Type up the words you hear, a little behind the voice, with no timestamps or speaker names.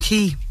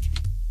key.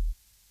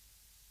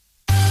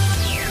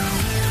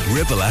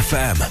 Ribble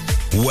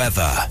FM.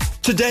 Weather.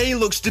 Today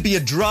looks to be a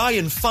dry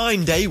and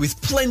fine day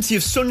with plenty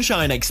of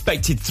sunshine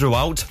expected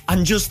throughout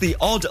and just the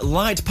odd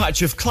light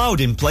patch of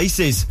cloud in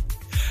places.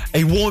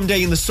 A warm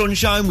day in the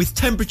sunshine with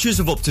temperatures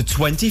of up to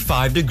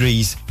 25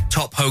 degrees.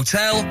 Top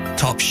hotel,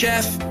 top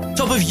chef,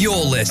 top of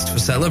your list for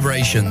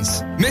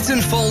celebrations.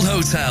 Mittenfold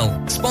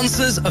Hotel,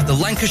 sponsors of the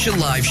Lancashire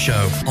Live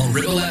Show on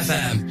Ribble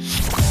FM.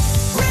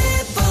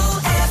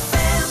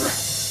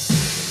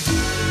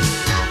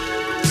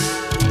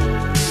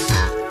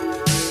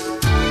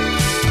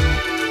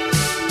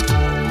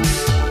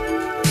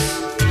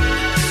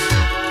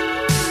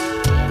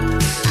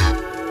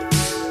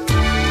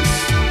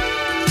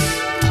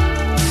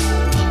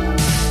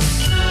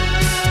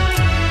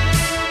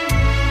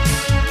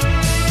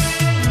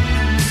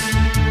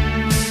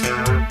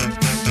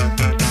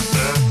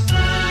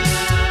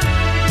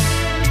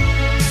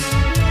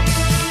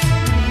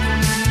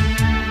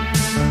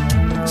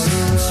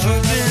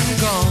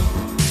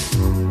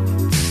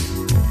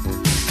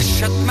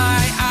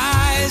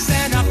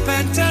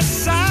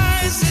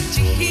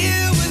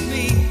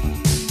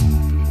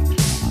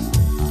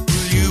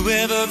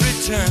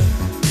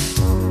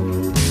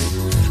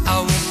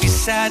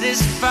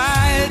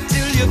 Satisfied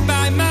till you're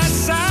by my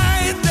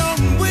side.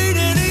 Don't wait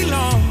any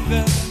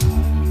longer.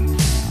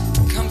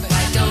 Come back.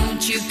 Why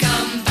don't you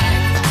come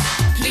back?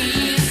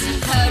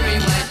 Please hurry.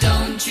 Why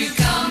don't you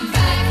come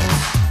back?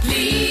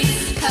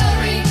 Please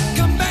hurry.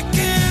 Come back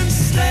and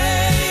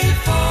stay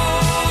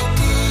for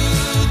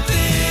good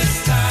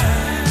this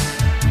time.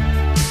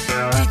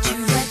 Did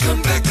you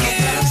come back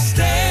and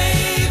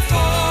stay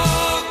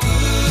for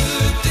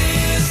good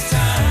this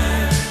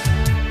time?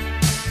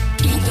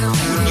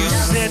 When you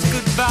said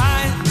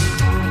goodbye,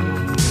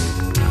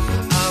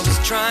 I was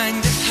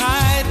trying to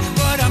hide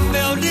what I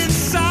felt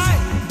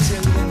inside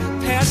till you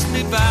passed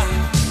me by.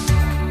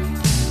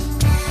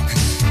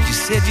 You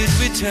said you'd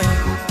return.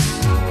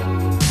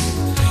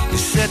 You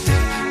said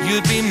that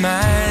you'd be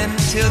mine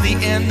till the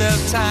end of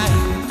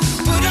time.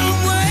 But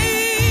don't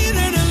wait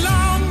any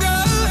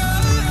longer.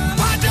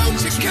 Why don't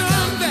you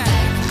come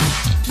back?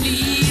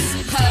 Please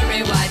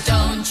hurry. Why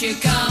don't you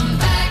come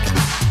back?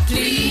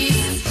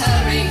 Please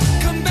hurry.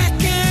 Come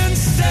back and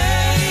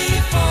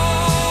stay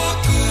for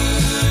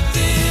good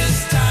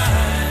this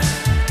time.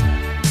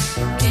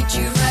 Did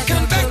you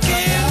come back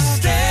and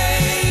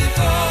stay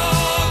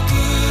for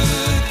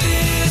good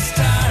this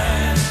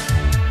time?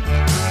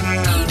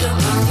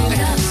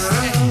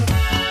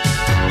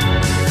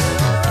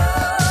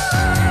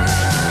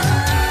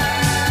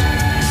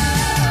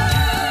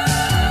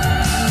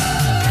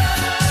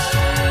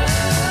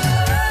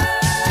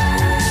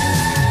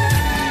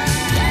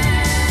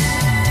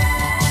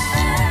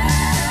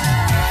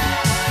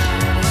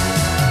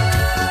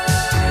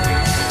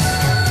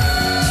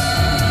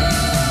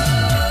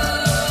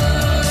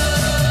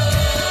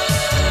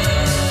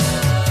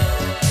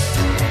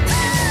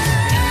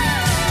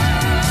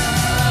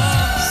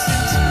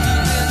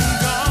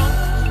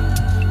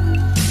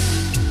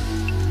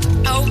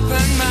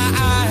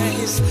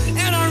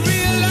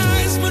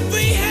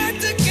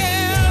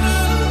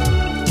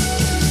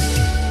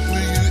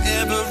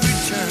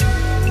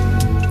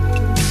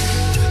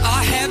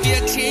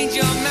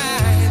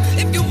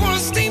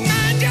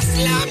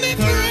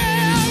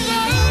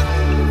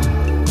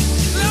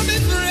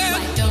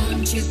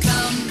 You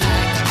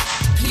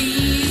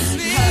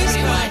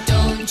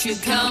don't you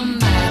come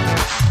back?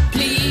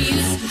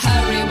 Please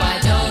hurry, why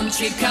don't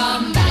you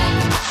come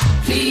back?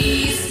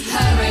 Please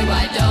hurry,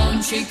 why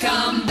don't you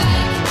come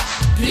back?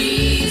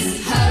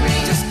 Please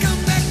hurry. Just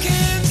come back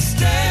and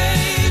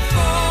stay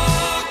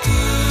for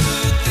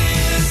good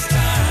this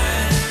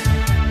time.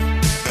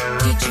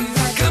 Did you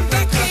come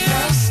back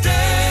and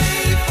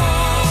stay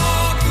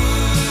for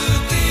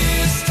good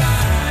this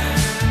time?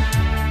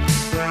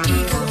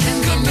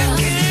 Come back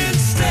and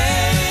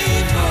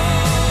stay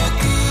for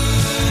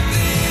good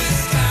this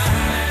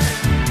time.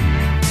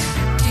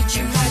 Did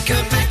you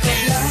come back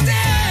and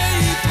stay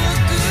for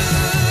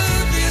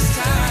good this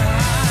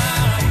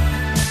time?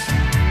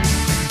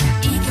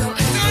 Ego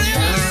and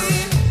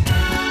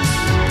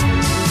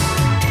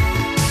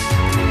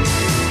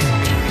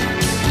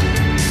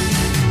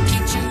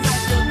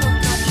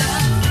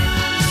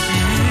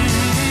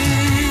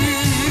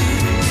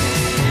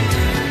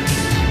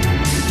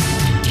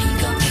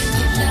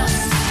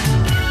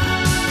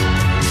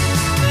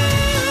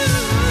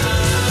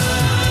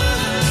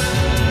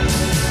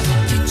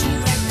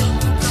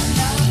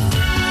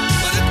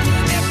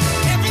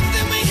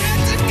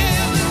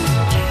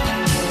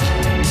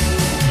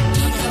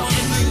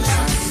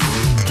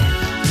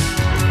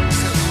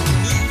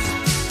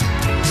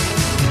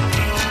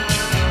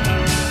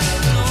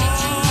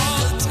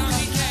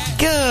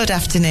Good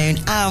afternoon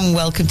and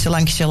welcome to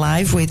Lancashire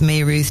Live with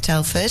me, Ruth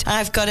Telford.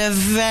 I've got a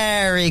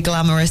very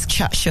glamorous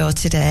chat show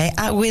today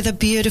with a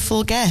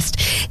beautiful guest.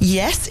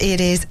 Yes,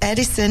 it is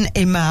Edison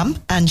Imam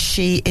and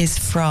she is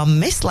from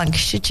Miss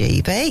Lancashire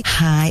GB.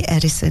 Hi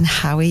Edison,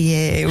 how are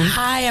you?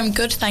 Hi, I'm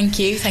good, thank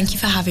you. Thank you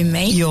for having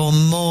me. You're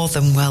more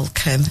than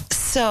welcome.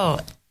 So,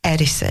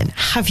 Edison,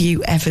 have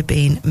you ever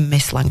been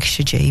Miss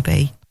Lancashire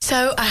GB?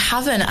 So I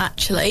haven't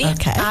actually.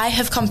 Okay. I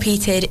have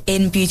competed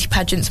in beauty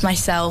pageants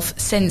myself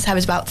since I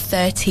was about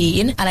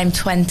 13 and I'm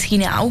 20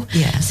 now.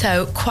 Yeah.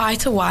 So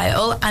quite a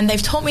while, and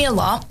they've taught me a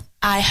lot.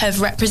 I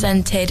have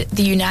represented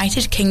the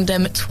United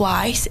Kingdom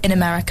twice in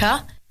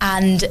America,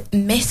 and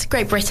Miss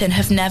Great Britain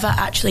have never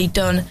actually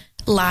done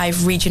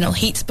live regional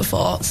heats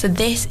before. So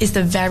this is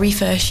the very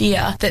first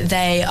year that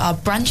they are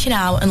branching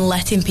out and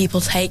letting people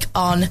take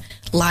on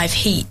live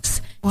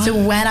heats. Wow. So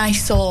when I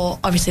saw,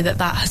 obviously, that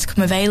has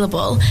come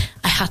available,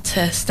 I had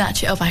to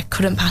snatch it up. I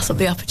couldn't pass up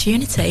the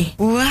opportunity.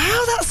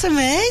 Wow, that's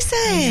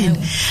amazing.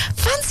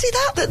 Fancy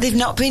that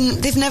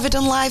they've never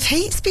done live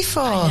heats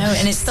before. I know,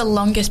 and it's the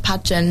longest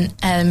pageant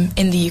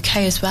in the UK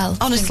as well.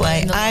 Honestly,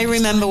 I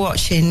remember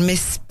watching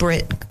Miss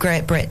Great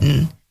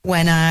Britain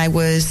when I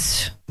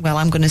was, well,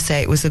 I'm going to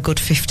say it was a good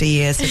 50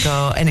 years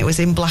ago, and it was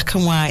in black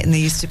and white, and they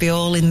used to be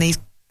all in these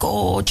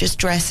gorgeous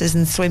dresses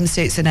and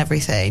swimsuits and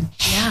everything.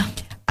 Yeah.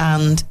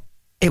 And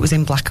it was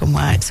in black and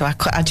white, so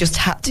I just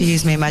had to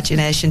use my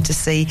imagination to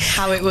see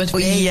how it would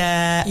be.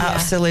 Yeah,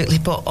 absolutely.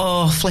 But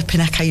flipping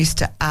heck, I used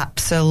to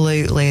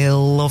absolutely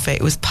love it.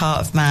 It was part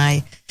of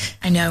my...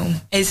 I know.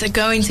 It's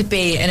going to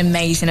be an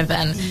amazing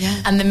event. Yeah.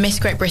 And the Miss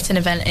Great Britain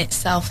event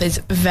itself is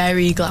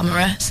very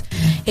glamorous.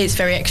 It's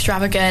very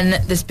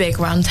extravagant. There's big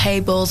round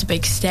tables, a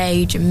big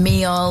stage, a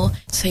meal.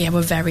 So yeah,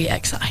 we're very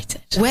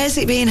excited. Where's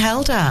it being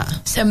held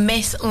at? So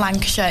Miss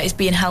Lancashire is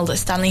being held at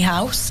Stanley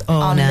House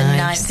on the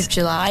 9th of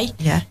July.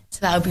 Yeah. So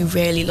that'll be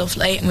really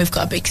lovely. And we've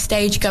got a big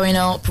stage going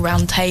up,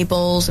 round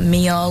tables, a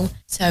meal.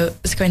 So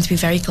it's going to be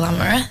very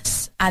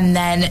glamorous. And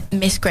then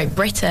Miss Great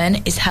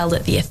Britain is held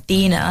at the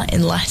Athena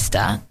in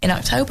Leicester in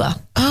October.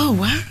 Oh,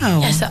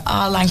 wow. Yeah, so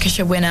our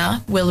Lancashire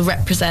winner will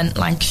represent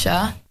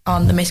Lancashire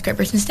on the Miss Great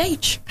Britain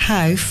stage.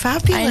 How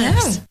fabulous. I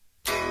know.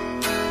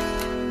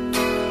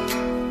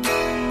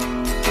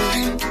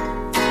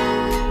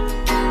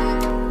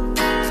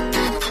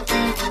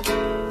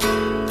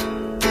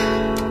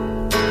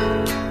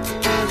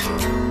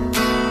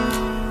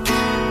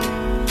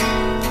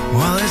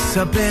 It's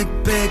a big,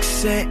 big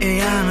city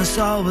and it's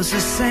always the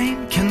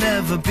same. Can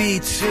never be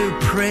too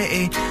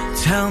pretty.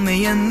 Tell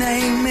me your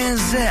name,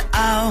 is it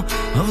out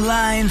of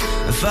line?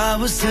 If I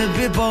was to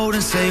be bold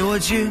and say,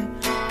 would you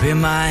be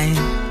mine?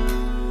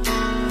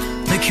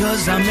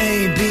 Because I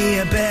may be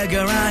a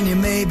beggar and you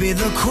may be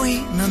the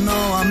queen. And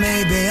though I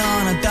may be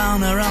on a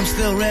downer, I'm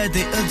still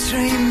ready to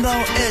dream.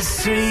 Though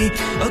it's 3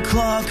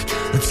 o'clock,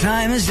 the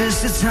time is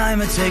just the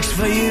time it takes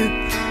for you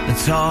to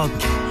talk.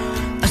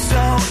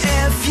 So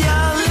if you're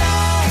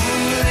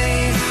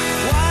lonely,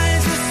 why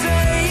don't you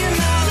say you're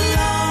not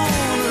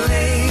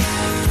lonely?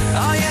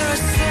 Oh, you're a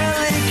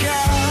silly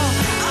girl,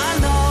 I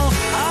know,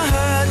 I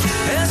heard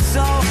it's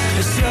so.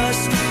 It's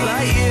just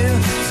like you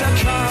to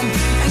come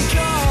and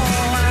go.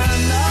 I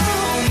know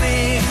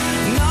me,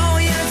 no,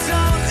 you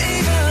don't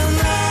even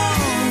know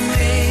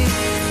me.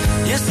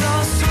 You're so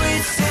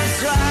sweet, so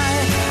dry,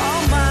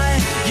 oh my,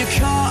 you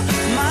caught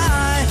my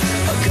eye.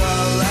 A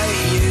girl like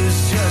you's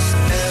just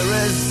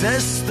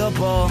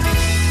irresistible.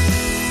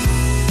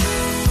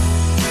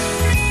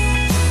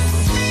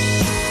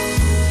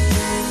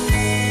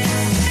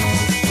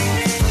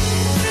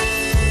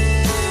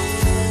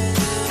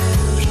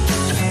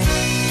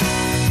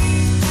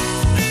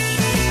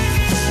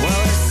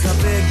 Well, it's a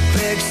big,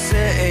 big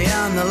city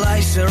and the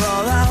lights are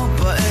all out,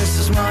 but it's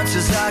as much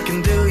as I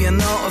can do, you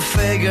know, to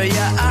figure you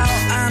out.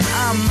 And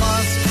I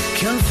must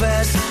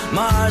confess,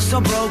 my heart's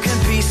all broken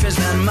pieces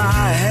and my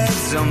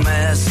head's a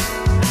mess.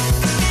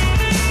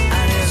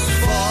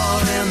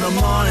 In the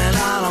morning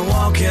and I'm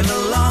walking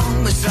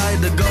along beside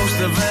the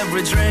ghost of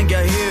every drink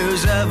I hear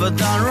who's ever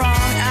done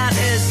wrong. And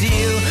it's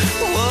you,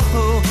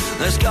 whoa,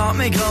 that's got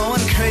me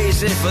going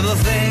crazy for the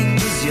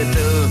things you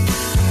do.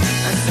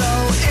 And so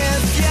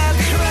if you're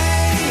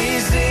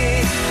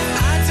crazy,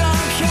 I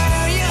don't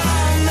care, you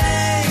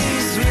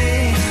amaze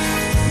me.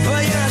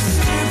 But you're a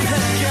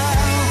stupid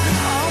girl,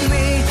 oh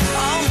me,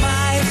 oh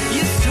my.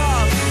 You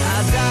talk,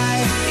 I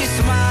die, you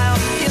smile,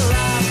 you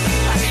laugh,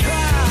 I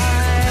cry.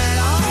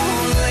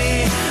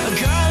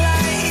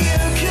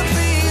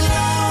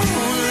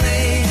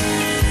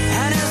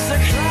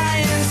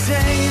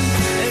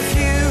 If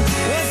you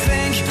would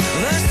think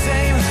the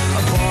same,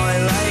 a boy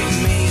like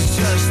me's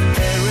just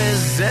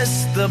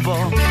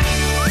irresistible.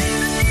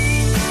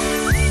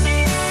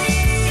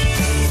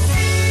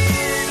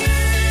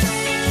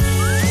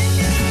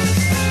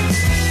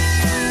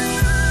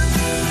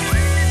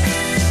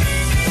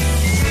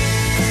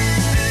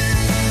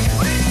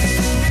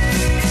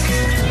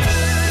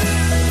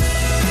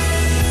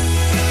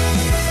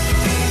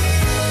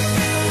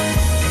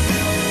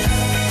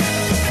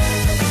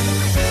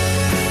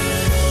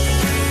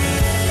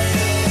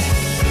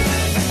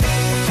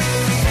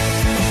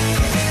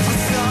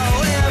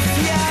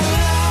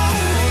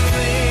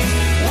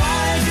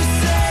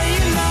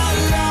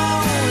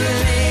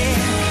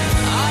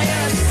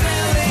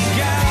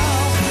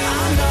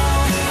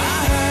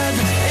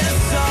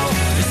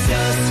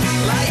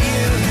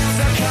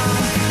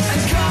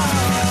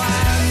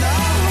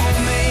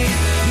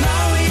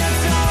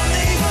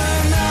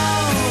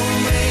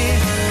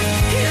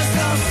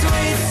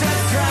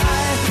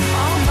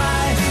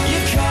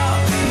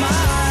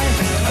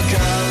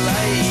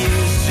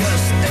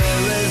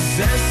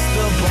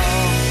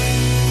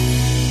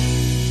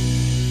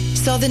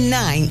 So the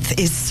 9th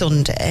is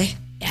Sunday.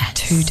 Yes.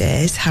 2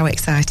 days. How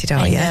excited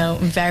are you? I know,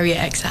 I'm very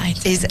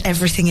excited. Is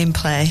everything in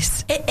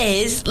place? It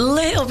is a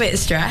little bit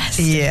stressed.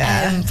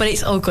 Yeah. But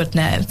it's all good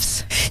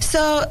nerves.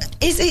 So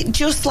is it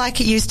just like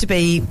it used to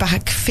be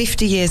back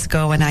 50 years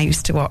ago when I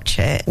used to watch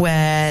it,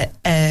 where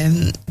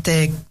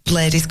the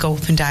ladies go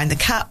up and down the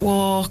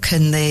catwalk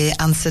and they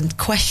answer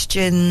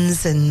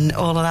questions and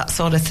all of that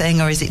sort of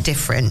thing, or is it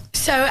different?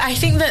 So I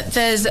think that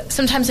there's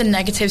sometimes a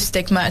negative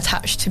stigma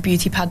attached to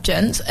beauty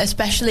pageants,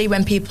 especially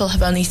when people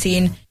have only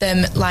seen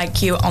them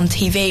like you on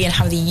TV and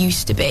how they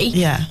used to be.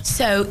 Yeah.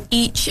 So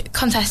each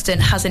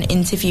contestant has an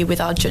interview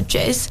with our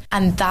judges,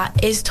 and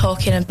that is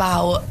talking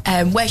about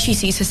where she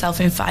sees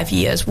herself in 5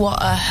 years,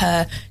 what are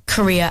her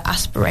career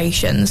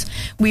aspirations.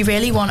 We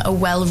really want a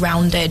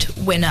well-rounded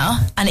winner,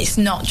 and it's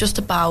not just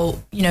about,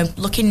 you know,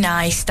 looking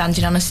nice,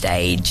 standing on a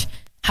stage,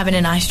 having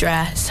a nice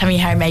dress, having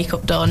your hair and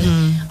makeup done.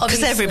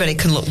 Because everybody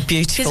can look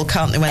beautiful,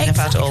 can't they, when they've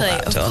had all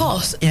that done? Of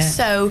course. Yeah.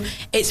 So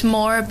it's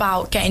more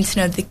about getting to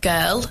know the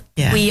girl.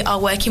 Yeah. We are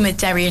working with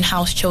Derry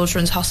House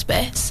Children's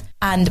Hospice,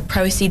 and the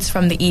proceeds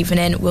from the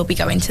evening will be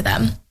going to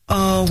them.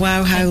 Oh,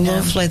 wow, how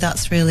lovely.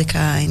 That's really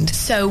kind.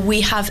 So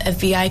we have a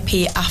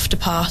VIP after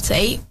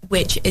party,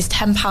 which is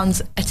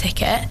 £10 a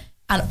ticket,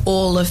 and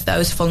all of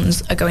those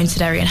funds are going to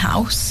Derry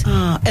House.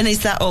 Oh, and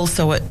is that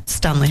also at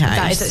Stanley House?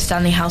 That is at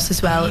Stanley House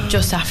as well,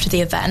 just after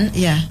the event.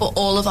 Yeah. But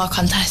all of our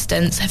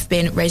contestants have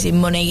been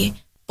raising money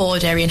for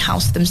Derry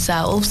House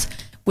themselves,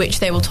 which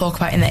they will talk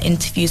about in their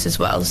interviews as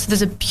well. So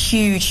there's a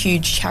huge,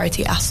 huge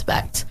charity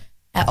aspect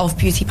of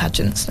beauty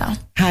pageants now.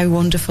 How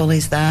wonderful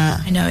is that?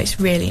 I know, it's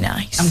really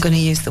nice. I'm going to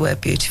use the word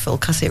beautiful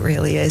because it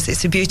really is.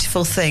 It's a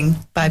beautiful thing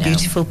by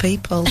beautiful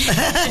people.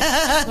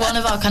 One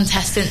of our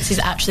contestants is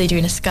actually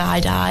doing a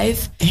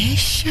skydive. Is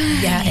she?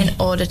 Yeah, in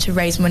order to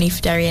raise money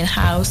for Derry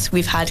House.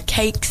 We've had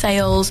cake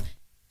sales,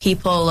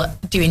 people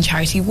doing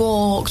charity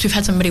walks. We've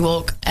had somebody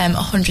walk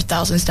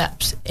 100,000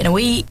 steps in a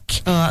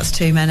week. Oh, that's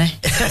too many.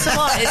 It's a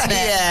lot, isn't it?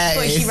 Yeah,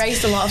 but she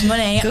raised a lot of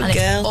money, Good and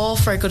girl. it's all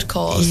for a good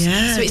cause.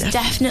 Yeah, so it's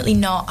definitely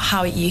not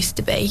how it used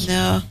to be.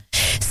 No.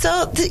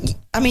 So,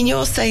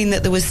 you're saying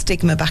that there was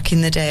stigma back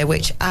in the day,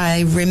 which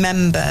I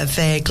remember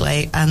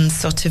vaguely and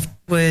sort of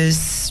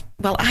was...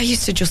 Well, I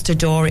used to just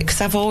adore it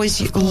because I've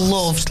always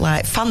loved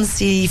like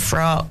fancy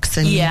frocks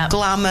and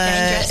glamour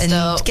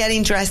and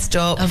getting dressed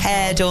up,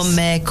 hair done,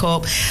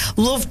 makeup.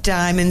 Loved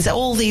diamonds,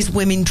 all these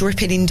women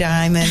dripping in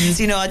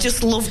diamonds. You know, I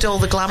just loved all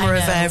the glamour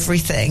of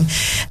everything.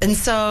 And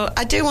so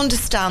I do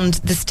understand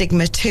the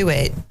stigma to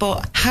it,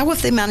 but how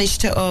have they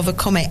managed to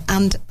overcome it?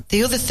 And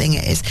the other thing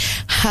is,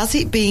 has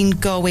it been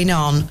going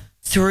on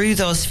through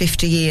those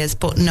 50 years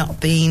but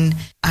not been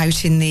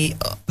out in the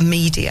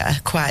media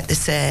quite the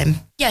same?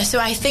 Yeah, so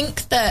I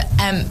think that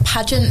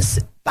pageants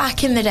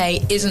back in the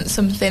day isn't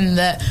something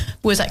that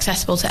was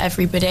accessible to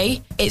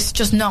everybody. It's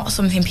just not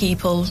something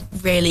people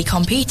really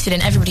competed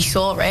in. Everybody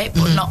saw it,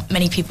 but not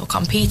many people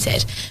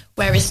competed.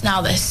 Whereas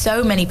now there's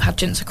so many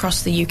pageants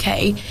across the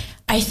UK.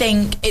 I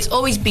think it's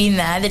always been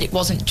there that it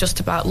wasn't just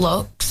about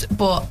looks,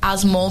 but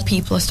as more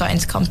people are starting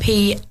to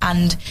compete,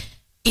 and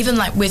even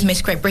like with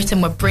Miss Great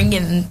Britain, we're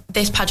bringing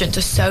this pageant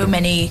to so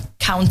many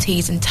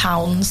counties and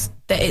towns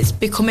that it's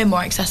becoming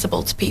more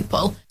accessible to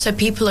people. So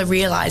people are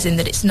realising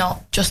that it's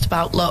not just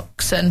about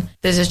looks, and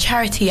there's a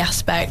charity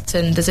aspect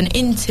and there's an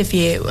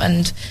interview,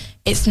 and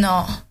it's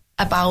not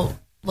about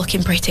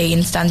looking pretty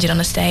and standing on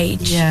a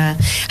stage. Yeah.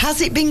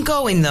 Has it been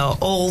going, though,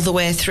 all the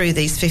way through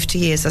these 50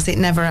 years? Has it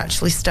never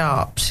actually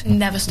stopped?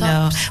 Never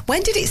stopped. No.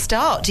 When did it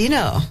start? Do you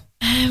know?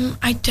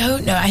 I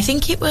don't know. I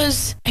think it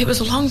was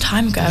a long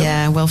time ago.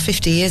 Yeah, well,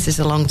 50 years is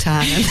a long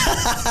time.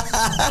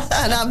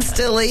 And I'm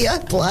still here,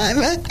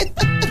 blimey.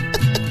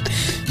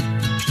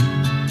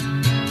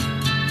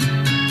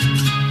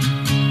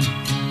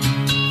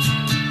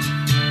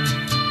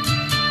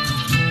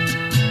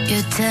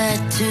 Your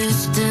tattoo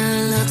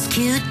still looks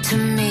cute to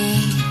me,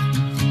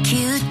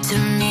 cute to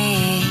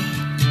me.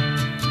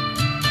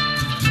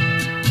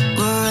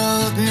 We're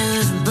old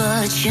news,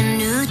 but you're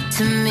new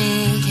to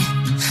me,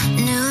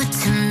 new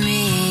to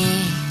me.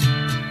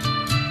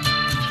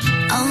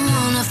 I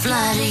wanna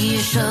fly to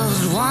your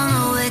shows,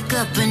 wanna wake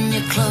up in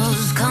your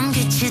clothes, come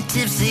get you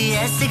tipsy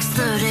at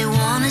 6:30,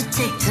 wanna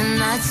take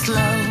tonight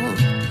slow.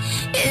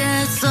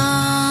 It's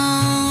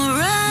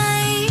alright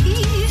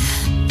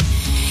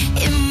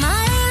in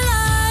my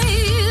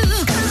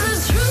life, 'cause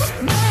it's true,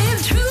 babe,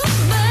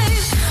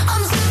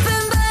 I'm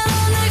sipping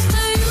better next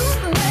to you,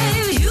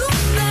 babe,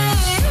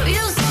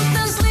 you're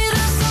something sweet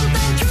or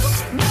something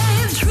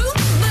true,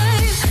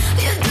 babe,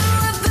 you do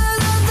it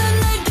better than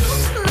they do,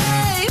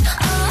 babe,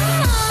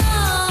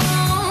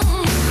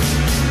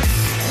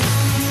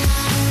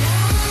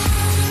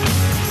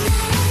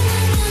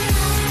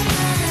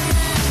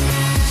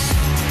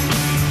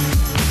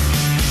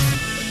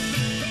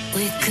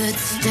 We could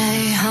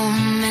stay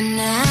home and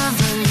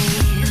never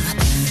leave,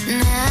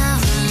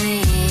 never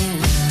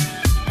leave.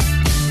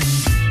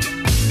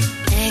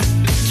 Take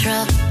the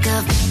truck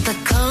up the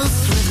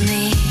coast with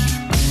me,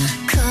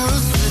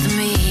 coast with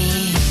me.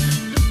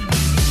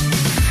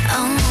 I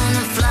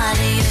wanna fly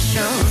to your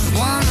shows,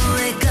 wanna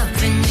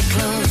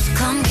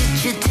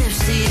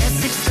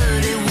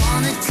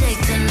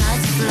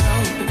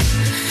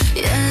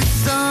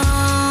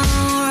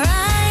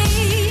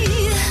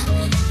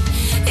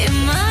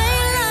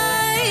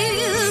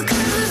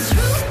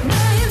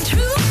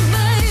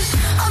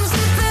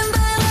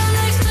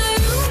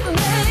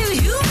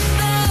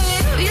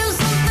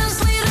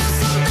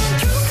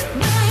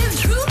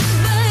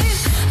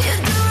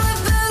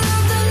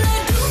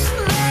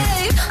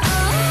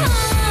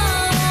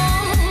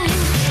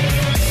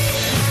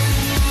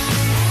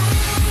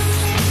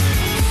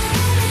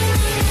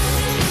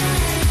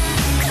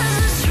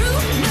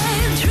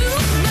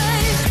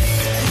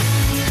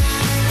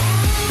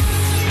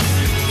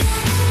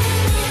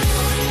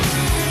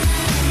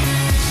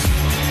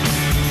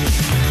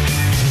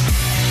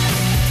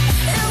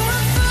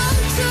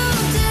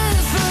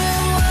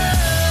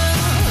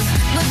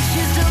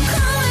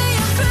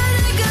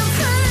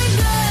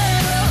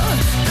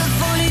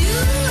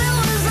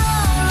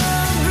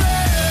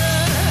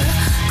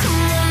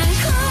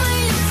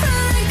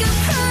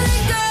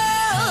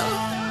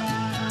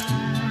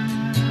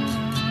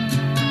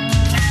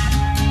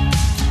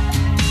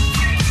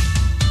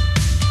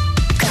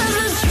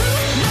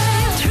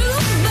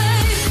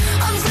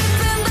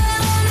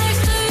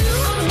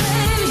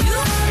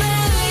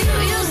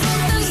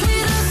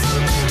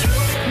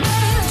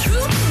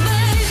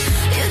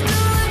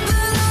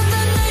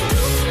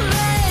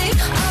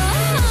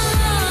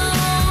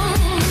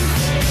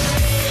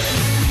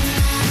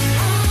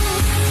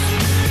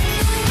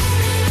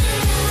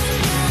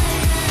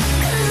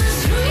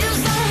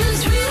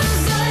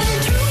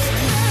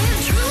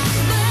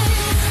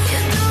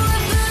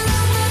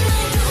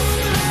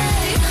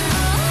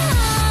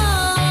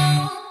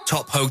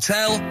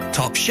Hotel,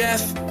 Top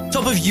Chef,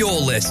 top of your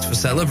list for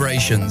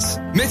celebrations.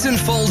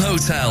 Mittenfold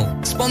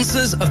Hotel,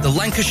 sponsors of the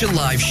Lancashire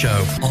Live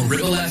Show on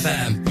Ribble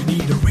FM. You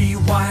need a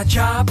rewire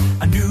job,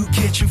 a new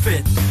kitchen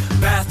fit,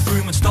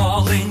 bathroom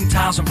installing,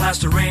 tiles and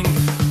plastering,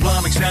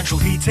 plumbing, central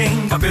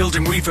heating, a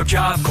building refurb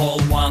job.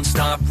 Call One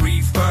Stop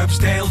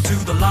Refurbs, Dale to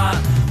the lot.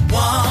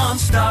 One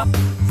Stop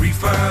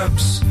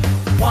Refurbs.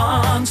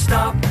 One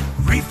Stop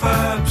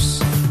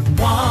Refurbs.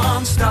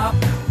 One Stop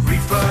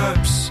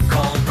Refurbs.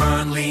 Call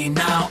Burnley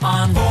now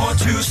on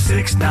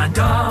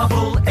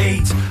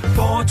 426-988.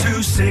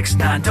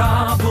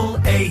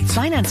 426-988.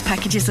 Finance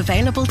packages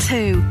available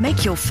too.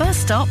 Make your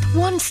first stop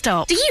One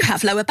Stop. Do you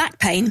have lower back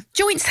pain,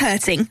 joints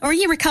hurting, or are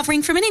you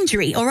recovering from an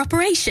injury or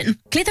operation?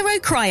 Clitheroe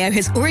Cryo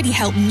has already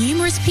helped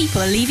numerous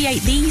people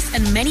alleviate these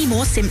and many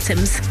more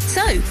symptoms.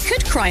 So,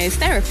 could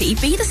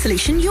cryotherapy be the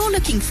solution you're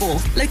looking for?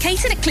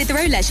 Located at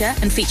Clitheroe Leisure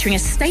and featuring a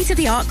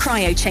state-of-the-art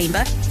cryo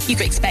chamber, you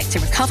can expect to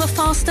recover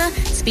faster,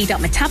 speed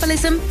up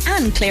metabolism,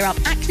 and clear up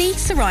acne,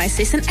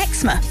 psoriasis, and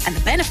eczema. And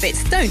the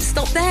benefits don't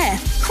stop there.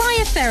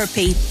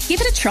 Cryotherapy.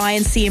 Give it a try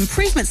and see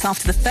improvements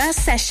after the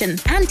first session,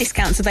 and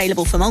discounts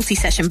available for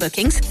multi-session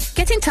bookings.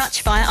 Get in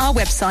touch via our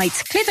website,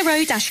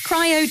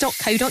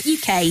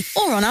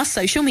 clitheroe-cryo.co.uk, or on our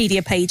social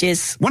media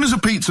pages. When is a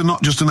pizza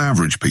not just an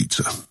average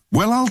pizza?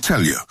 Well, I'll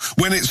tell you.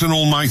 When it's an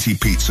almighty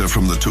pizza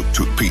from the Tuk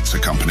Tuk Pizza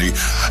Company,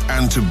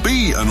 and to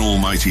be an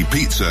almighty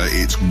pizza,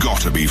 it's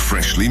got to be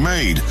freshly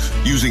made,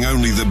 using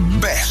only the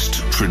best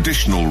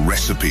traditional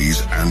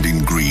recipes and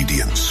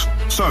ingredients.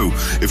 So,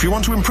 if you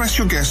want to impress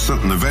your guests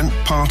at an event,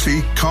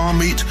 party, car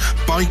meet,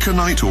 biker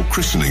night or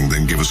christening,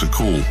 then give us a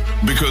call.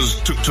 Because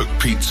Tuk Tuk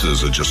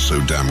Pizzas are just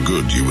so damn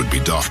good, you would be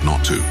daft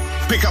not to.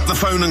 Pick up the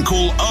phone and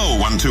call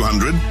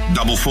 01200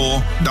 44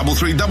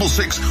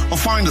 3366 or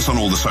find us on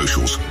all the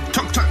socials.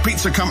 Tuk Tuk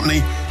Pizza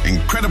Company,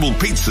 incredible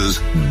pizzas,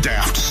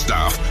 daft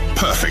stuff,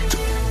 perfect.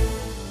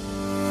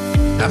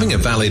 Having a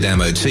valid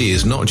MOT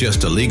is not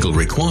just a legal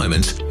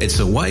requirement, it's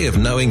a way of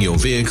knowing your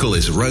vehicle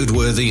is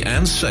roadworthy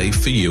and safe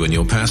for you and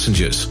your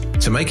passengers.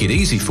 To make it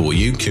easy for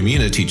you,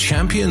 Community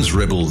Champions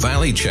Ribble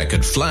Valley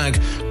Checkered Flag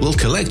will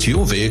collect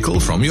your vehicle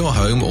from your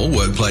home or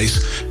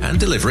workplace and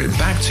deliver it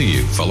back to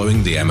you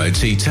following the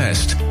MOT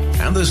test.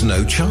 And there's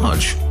no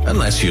charge,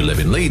 unless you live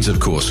in Leeds, of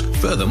course.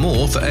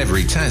 Furthermore, for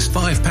every test,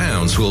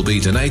 £5 will be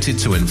donated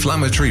to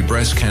Inflammatory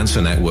Breast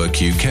Cancer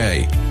Network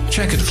UK.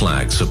 Checkered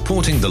Flag,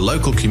 supporting the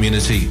local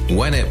community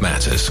when it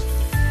matters.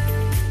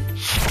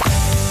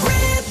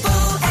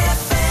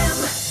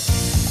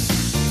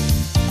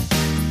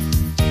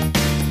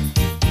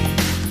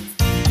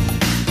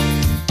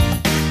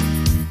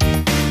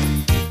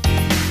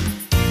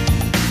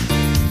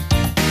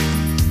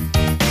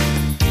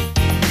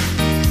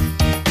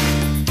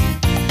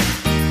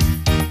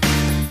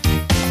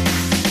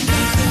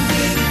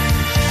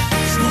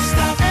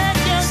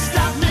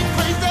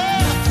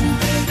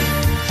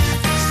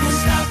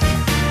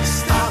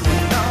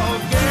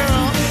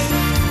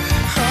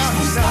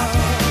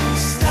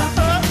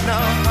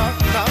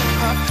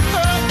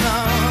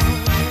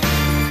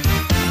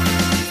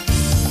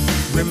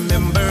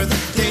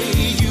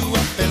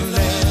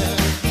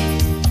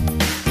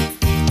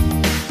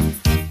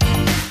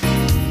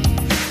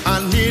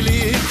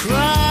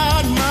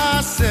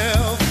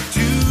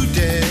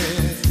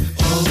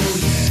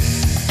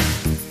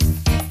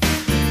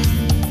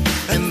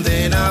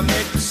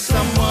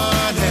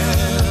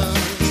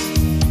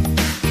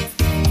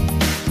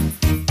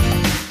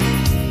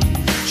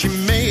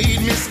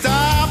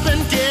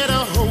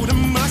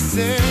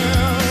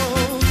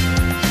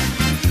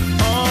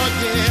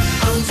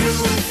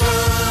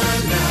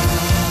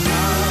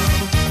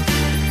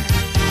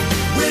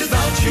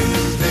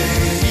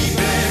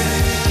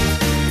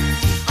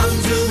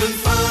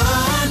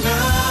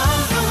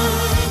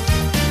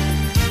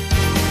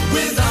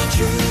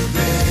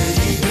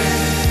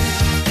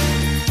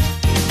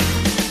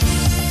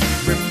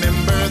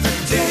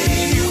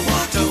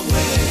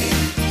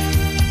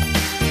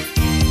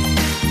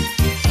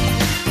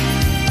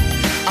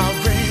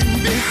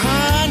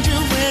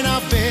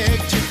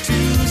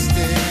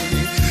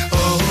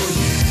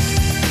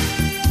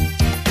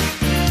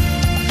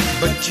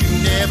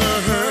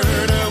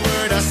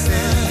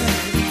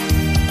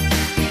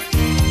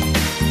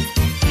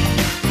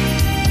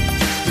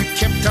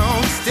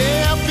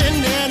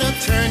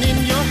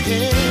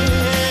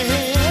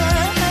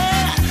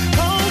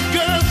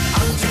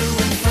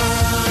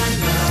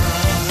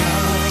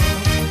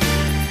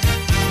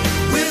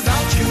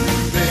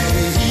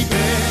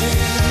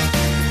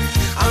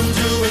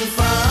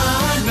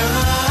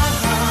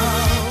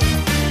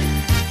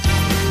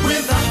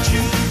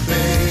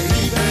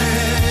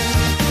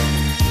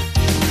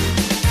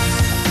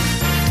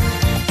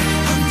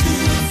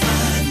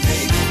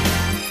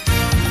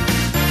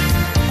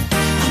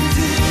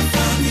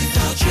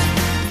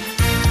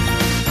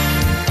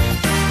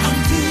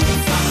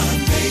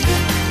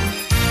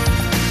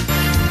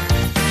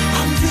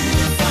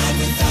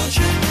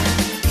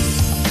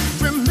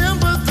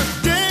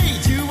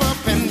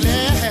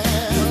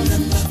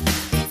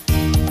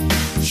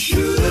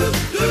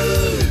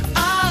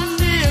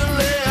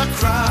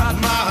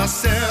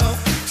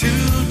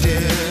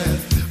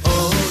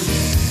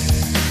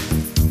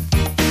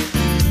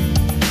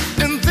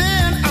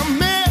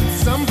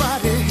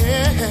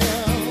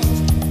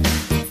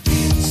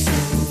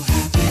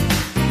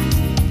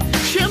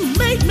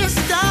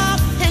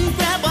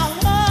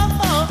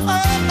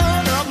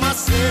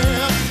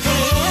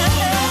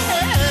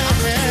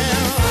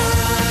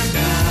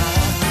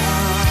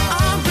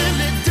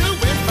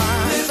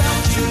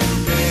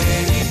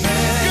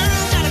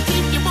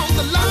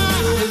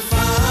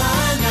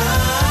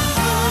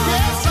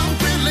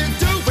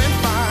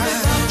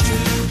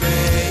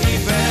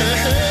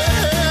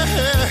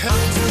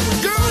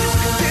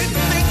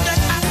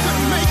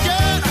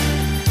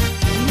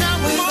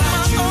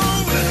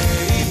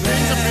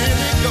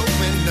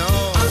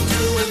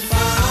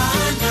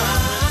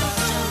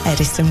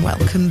 Edison,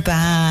 welcome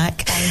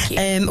back. Thank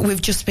you.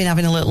 We've just been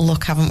having a little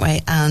look, haven't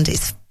we? And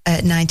it's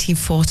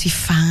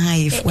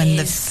 1945 when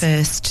the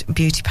first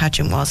beauty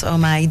pageant was. Oh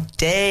my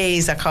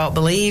days, I can't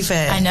believe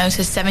it. I know,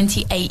 so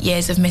 78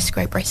 years of Miss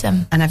Great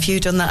Britain. And have you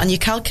done that on your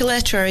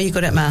calculator, or are you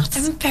good at maths?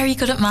 I'm very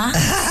good at maths.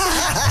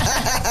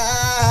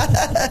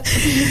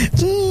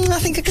 I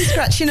think I can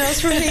scratch your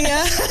nose from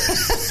here.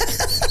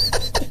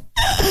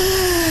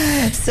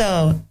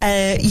 So,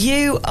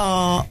 you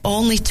are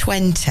only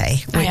 20,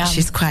 which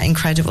is quite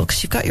incredible,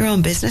 because you've got your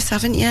own business,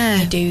 haven't you?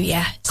 I do,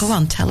 yes. Go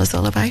on, tell us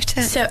all about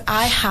it. So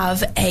I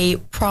have a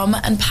prom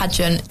and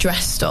pageant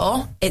dress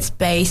store. It's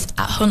based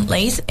at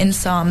Huntley's in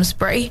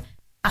Samlesbury,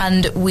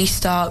 and we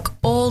stock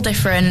all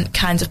different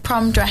kinds of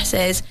prom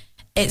dresses.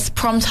 It's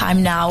prom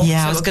time now.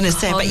 Yeah, so I was going to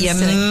say, but you're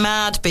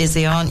mad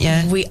busy, aren't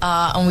you? We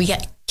are, and we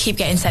keep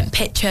getting sent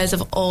pictures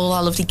of all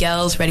our lovely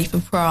girls ready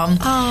for prom.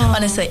 Oh.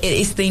 Honestly, it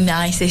is the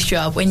nicest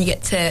job when you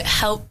get to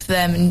help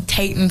them and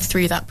take them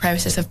through that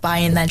process of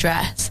buying their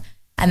dress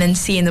and then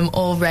seeing them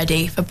all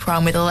ready for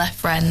prom with all their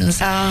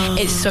friends. Oh.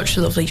 It's such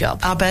a lovely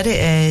job. I bet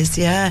it is,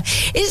 yeah.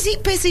 Is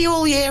it busy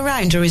all year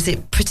round, or is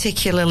it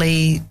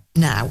particularly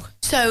now?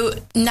 So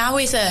now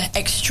is a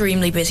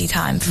extremely busy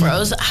time for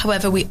us.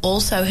 However, we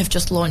also have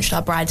just launched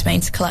our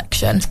bridesmaids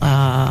collection.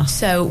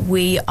 So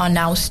we are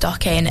now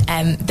stocking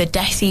the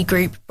Desi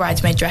group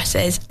bridesmaid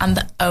dresses and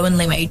the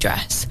Only Made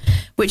dress,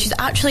 which is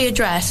actually a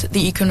dress that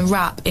you can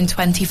wrap in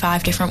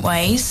 25 different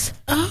ways.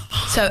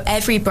 So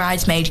every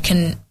bridesmaid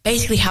can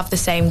basically have the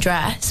same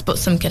dress, but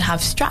some can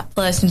have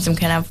strapless and some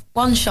can have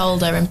one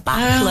shoulder and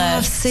backless.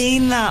 I've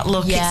seen that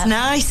look. Yeah. It's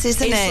nice,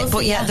 isn't It's it? lovely,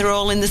 But yet they're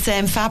all in the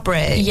same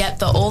fabric. Yep,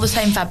 they're all the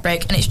same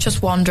fabric, and it's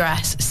just one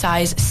dress,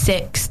 size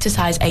 6 to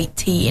size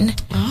 18.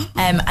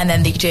 And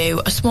then they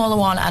do a smaller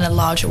one and a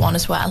larger one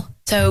as well.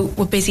 So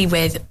we're busy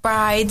with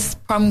brides,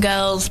 prom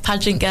girls,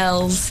 pageant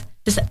girls,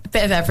 just a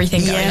bit of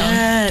everything going on.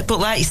 Yeah, but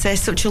like you say,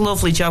 such a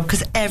lovely job,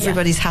 because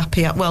everybody's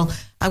happy. Well,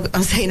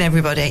 I'm saying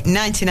everybody,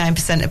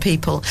 99% of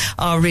people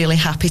are really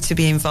happy to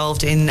be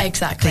involved in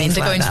Exactly, and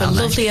they're like going to a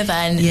lovely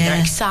event, and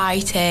they're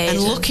excited. And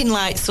looking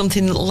like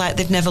something like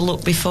they've never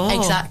looked before.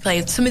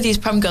 Exactly. Some of these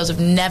prom girls have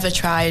never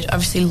tried,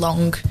 obviously,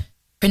 long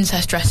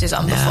princess dresses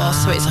on before,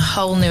 so it's a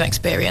whole new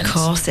experience. Of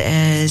course it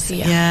is. So,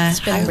 yeah.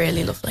 It's been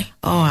really lovely.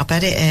 Oh, I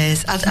bet it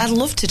is. I'd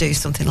love to do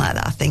something like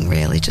that, I think,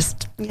 really.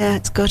 Just,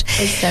 it's good.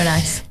 It's so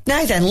nice.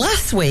 Now then,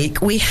 last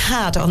week we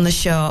had on the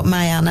show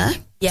Mayanna.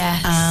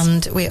 Yes.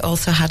 And we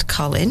also had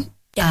Colin.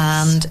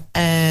 Yes.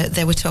 And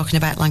they were talking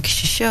about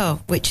Lancashire Show,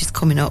 which is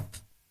coming up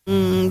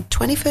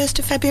 21st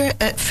of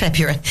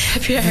February.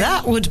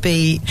 That would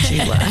be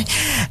July.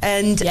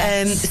 And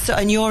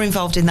and you're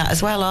involved in that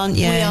as well, aren't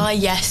you? We are,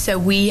 yes. So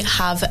we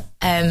have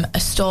a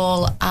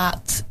stall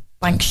at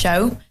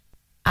Lancashire,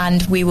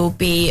 and we will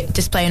be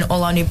displaying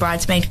all our new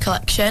bridesmaid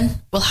collection.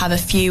 We'll have a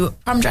few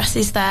prom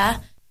dresses there,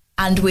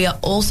 and we are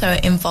also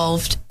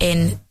involved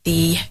in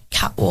the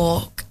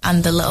catwalk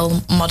and the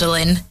little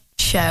modelling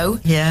show,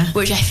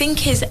 which I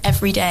think is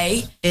every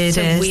day. It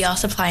so is. We are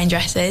supplying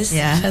dresses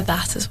for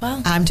that as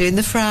well. I'm doing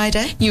the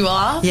Friday. You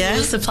are? Yeah.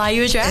 We'll supply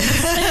you a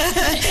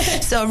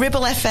dress. So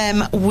Ribble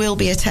FM will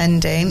be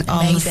attending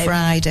on the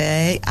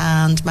Friday,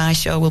 and my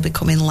show will be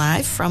coming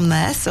live from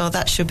there, so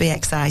that should be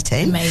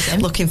exciting.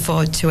 Amazing. Looking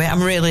forward to it.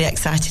 I'm really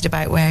excited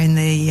about wearing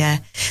the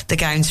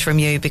gowns from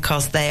you,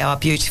 because they are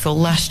beautiful.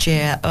 Last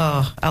year,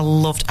 I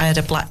had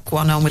a black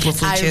one on with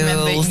lovely jewels. I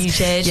remember you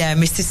did. Yeah,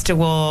 my sister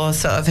wore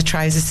sort of a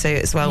trouser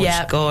suit as well, which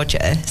is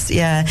gorgeous.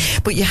 Yeah,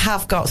 but you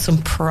have got some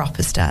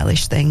proper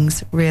stylish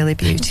things, really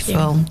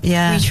beautiful.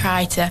 Yeah, we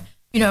try to,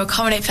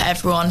 accommodate for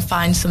everyone,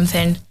 find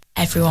something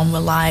everyone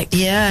will like.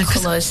 Yeah,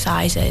 colours,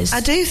 sizes. I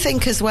do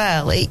think as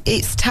well,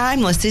 it's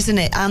timeless, isn't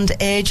it? And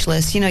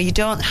ageless. You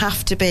don't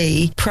have to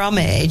be prom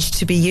age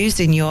to be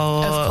using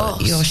your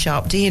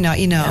shop, do you not?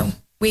 No.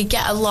 We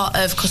get a lot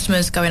of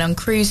customers going on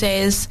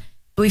cruises.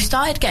 We've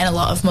started getting a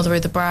lot of Mother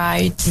of the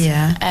Brides.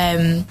 Yeah.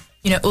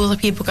 Other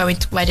people going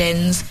to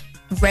weddings,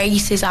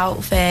 races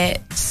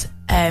outfits,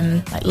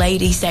 like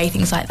ladies' day,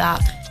 things like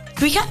that.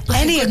 We get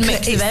a good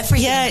mix of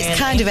everything. Yeah, it's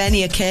kind of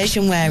any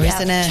occasion wear,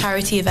 isn't it?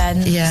 Charity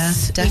events. Yeah,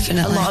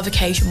 definitely. A lot of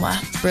occasion wear.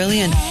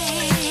 Brilliant.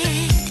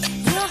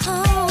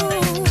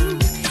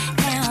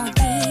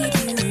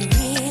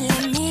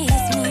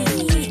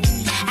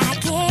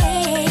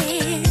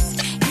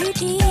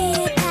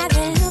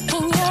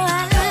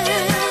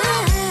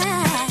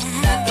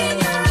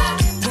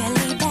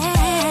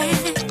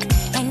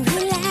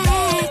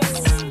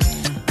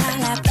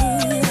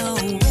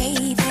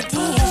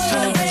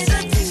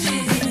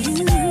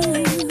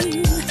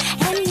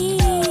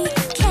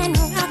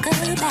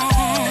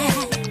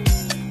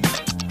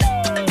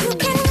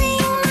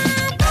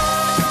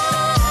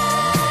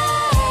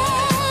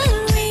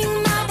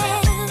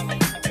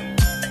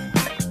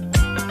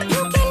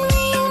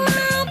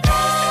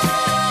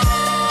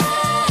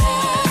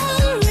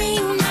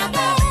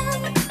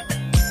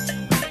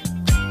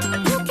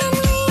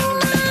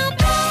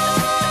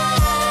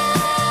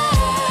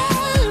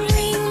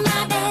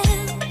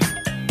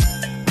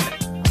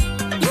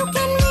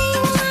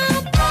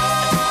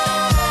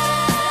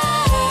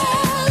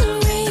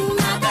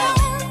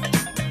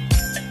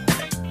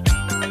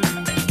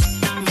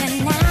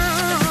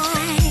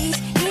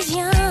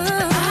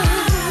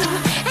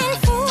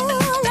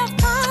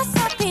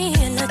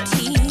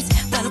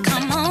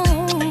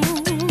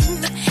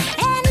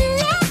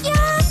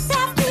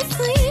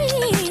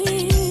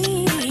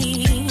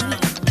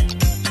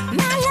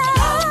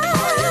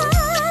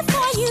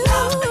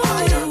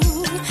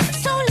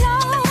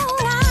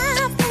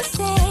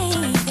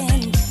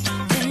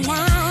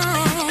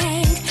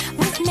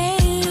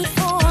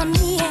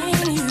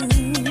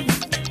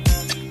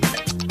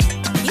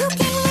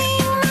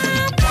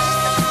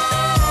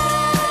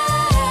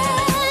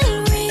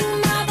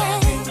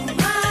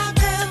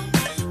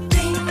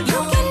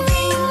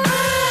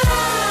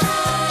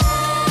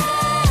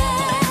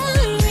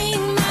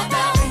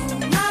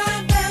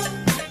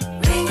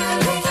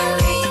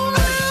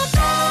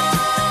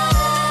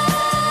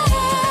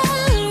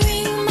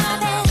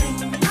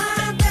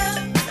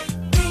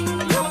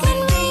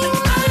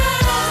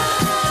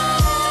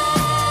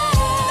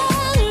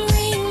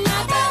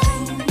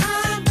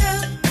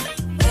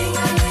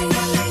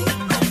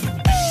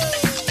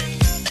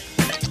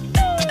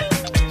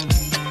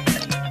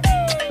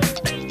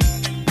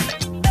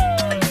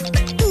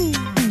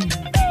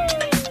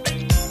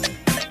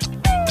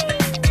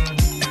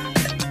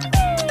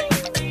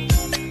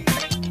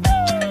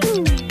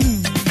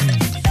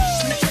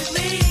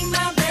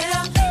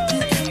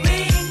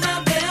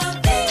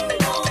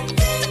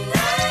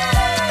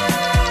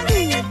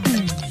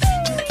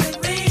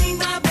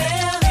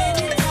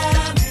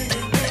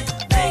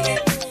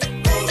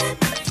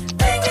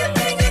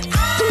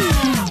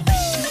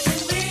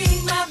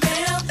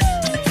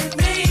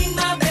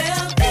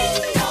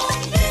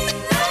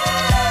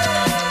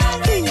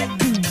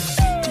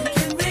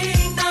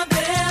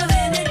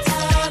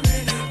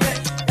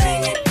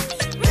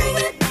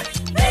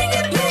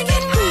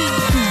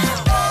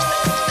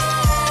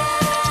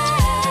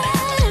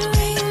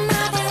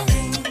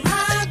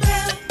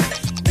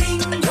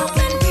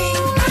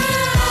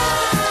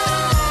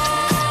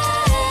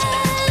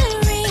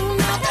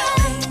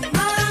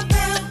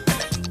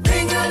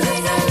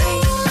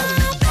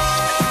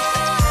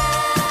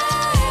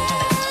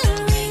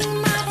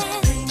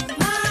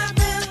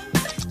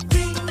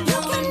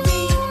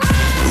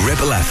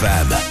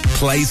 FM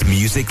plays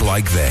music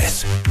like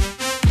this.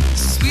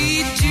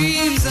 Sweet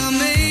dreams are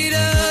made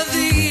of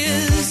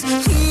these.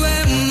 Who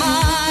am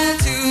I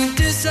to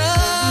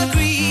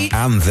disagree?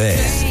 And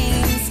this.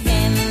 Dreams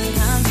can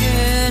come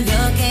true.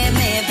 Look at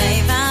me,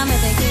 babe, I'm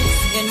with you.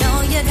 You know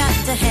you got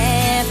to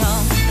have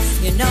hope.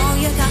 You know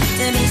you got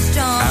to be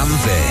strong. And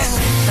this.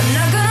 I'm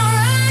not gonna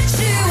write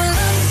you a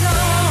love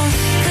song,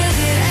 'cause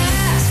you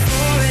asked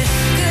for it,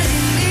 'cause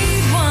you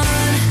need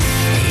one.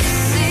 You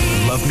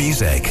see. Love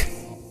music.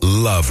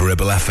 Love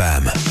Ribble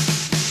FM.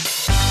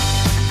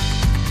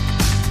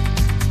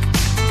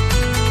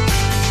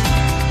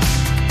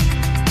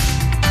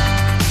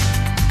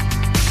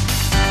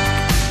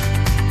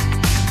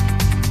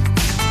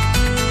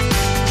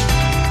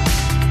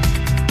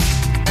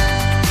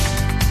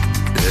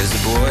 There's a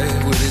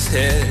boy with his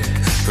head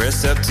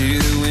pressed up to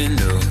the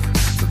window.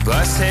 The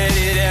bus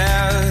headed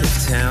out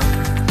of town.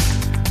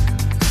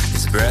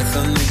 His breath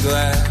on the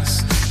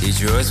glass, he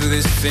draws with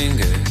his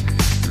finger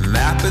the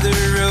map of the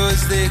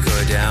roads they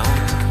go down.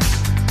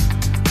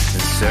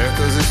 And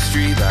circles of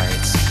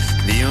streetlights,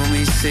 the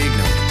only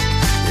signal.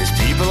 There's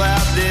people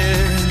out there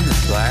in the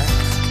black.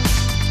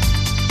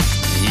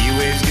 And he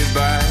waves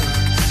goodbye,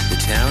 the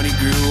town he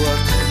grew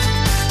up in.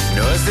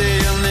 Knows that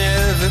he'll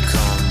never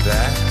come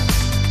back.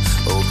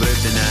 Oh, but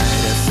the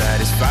night outside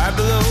is far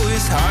below.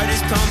 His heart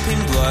is pumping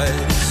blood.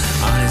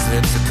 On his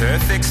lips a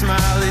perfect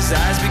smile. His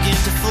eyes begin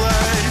to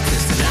flood.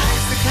 'Cause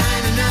tonight's the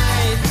kind of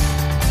night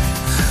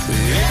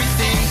where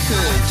everything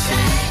could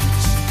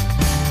change.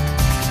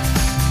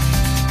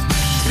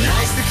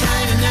 Tonight's the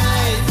kind of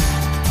night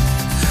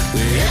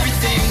where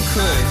everything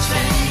could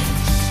change.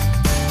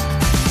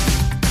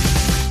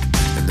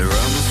 And the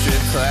rumble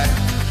strip clack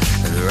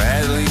and the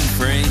rattling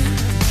frame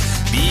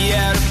beat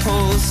out a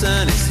pulse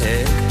on his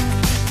head.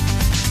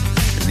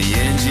 And the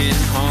engine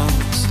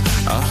hums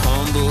a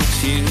humble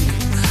tune,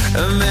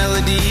 a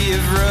melody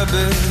of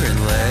rubber and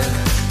lead.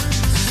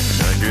 And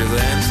under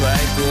lamps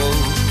like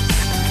gold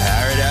and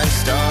paradise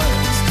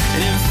stars,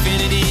 an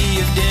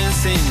infinity of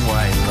dancing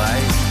white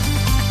light.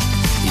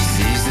 He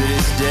sees that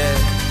his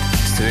death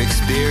is to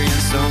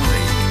experience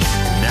only,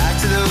 and not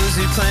to those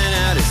who plan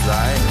out his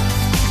life.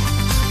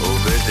 Oh,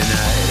 but the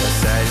night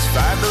outside is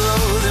far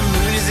below, the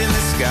moon is in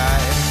the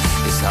sky.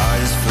 His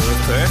heart is full of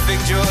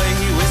perfect joy,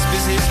 he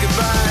whispers his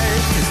goodbye.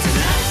 'Cause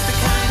tonight's the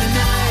kind of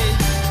night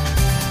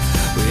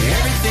where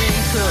everything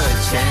could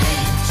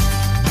change.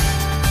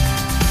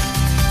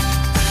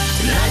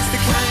 Tonight's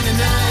the kind of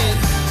night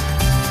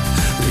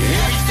where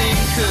everything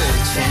could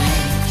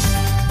change.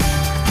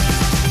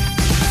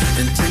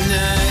 And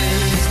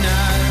tonight is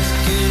not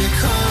gonna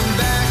come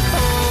back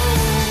home.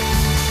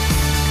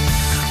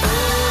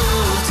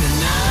 Oh,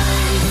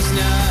 tonight is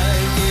not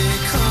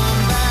gonna come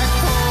back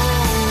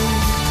home.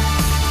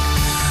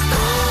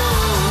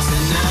 Oh,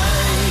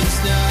 tonight is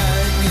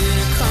not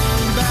gonna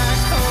come back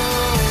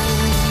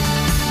home.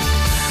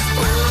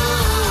 Oh,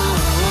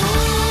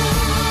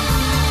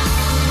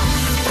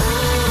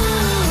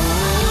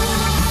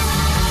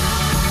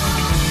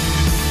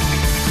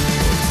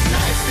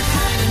 tonight's the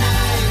kind of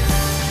night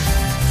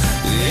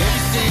where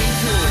everything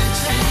could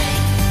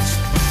change.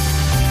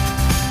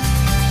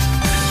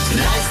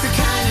 Tonight's the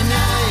kind of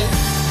night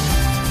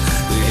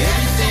where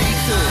everything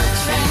could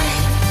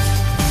change.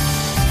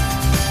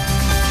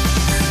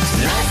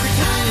 Tonight's the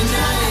kind of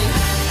night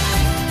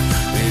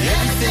where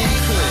everything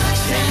could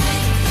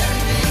change.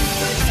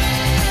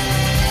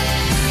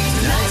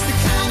 Tonight's the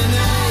kind of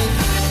night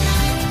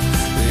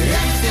where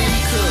everything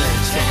could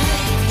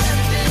change.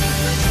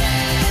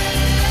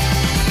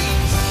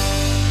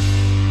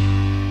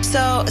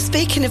 So,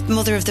 speaking of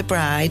Mother of the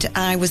Bride,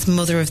 I was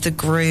Mother of the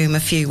Groom a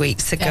few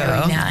weeks ago.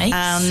 Very nice.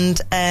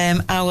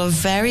 And our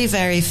very,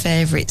 very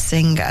favourite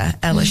singer,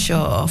 Ella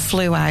Shaw,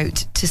 flew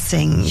out to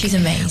sing. She's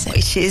amazing.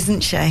 Which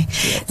isn't she?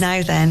 Yes.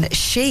 Now then,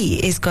 she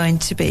is going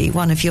to be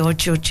one of your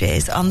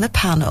judges on the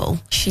panel.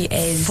 She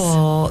is.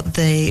 For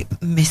the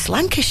Miss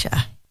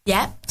Lancashire.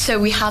 Yeah, so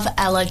we have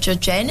Ella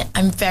judging.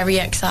 I'm very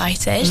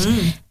excited.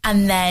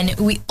 And then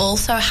we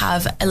also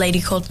have a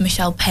lady called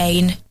Michelle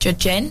Payne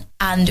judging,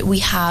 and we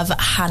have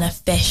Hannah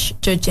Fish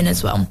judging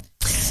as well.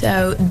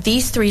 So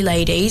these three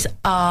ladies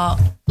are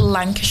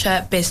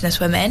Lancashire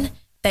businesswomen.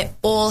 They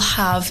all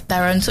have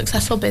their own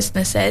successful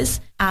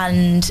businesses,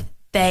 and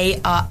they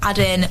are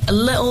adding a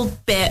little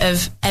bit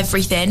of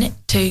everything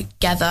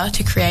together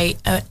to create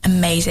an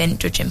amazing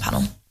judging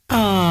panel.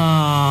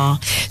 Oh,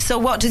 so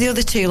what do the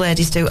other two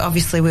ladies do?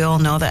 Obviously, we all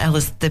know that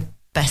Ella's the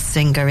best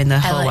singer in the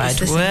whole wide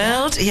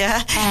world.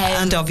 Yeah.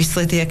 And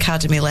obviously the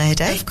Academy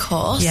lady. Of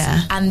course.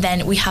 Yeah. And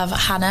then we have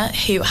Hannah,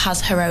 who has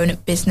her own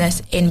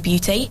business in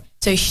beauty.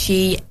 So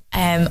she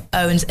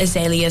owns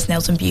Azalea's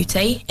Nails and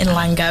Beauty in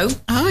Lango.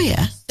 Oh,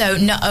 yeah. So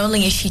not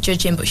only is she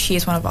judging, but she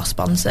is one of our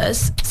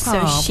sponsors.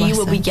 So she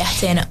will be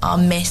getting our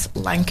Miss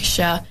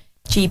Lancashire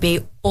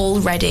GB all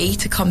ready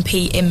to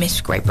compete in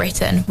Miss Great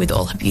Britain with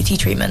all her beauty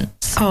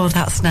treatments. Oh,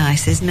 that's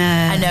nice, isn't it?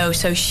 I know.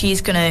 So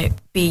she's going to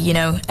be, you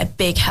know, a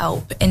big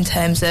help in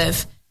terms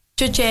of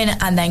judging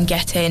and then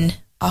getting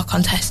our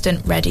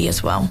contestant ready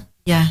as well.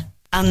 Yeah.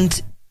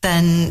 And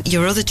then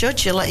your other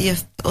judge, you'll let your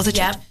other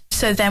judge.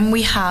 So then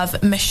we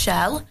have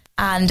Michelle,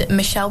 and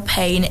Michelle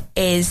Payne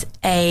is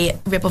a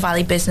Ribble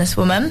Valley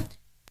businesswoman.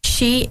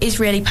 She is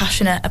really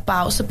passionate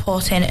about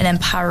supporting and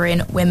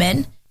empowering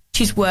women.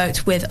 She's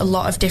worked with a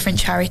lot of different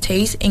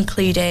charities,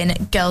 including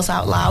Girls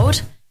Out Loud,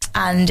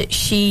 and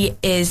she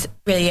is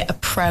really a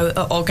pro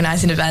at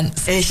organising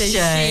events. Is so she? She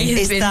has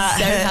Is been that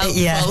so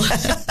her?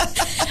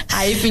 helpful.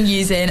 I've been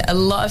using a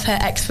lot of her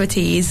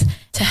expertise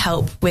to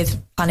help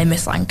with planning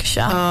Miss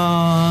Lancashire.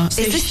 Oh,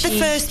 So is this the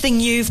first thing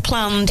you've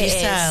planned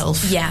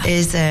yourself? Yeah.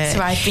 Is it?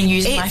 So I've been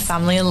using my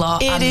family a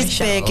lot. It and is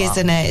Michelle big, a lot.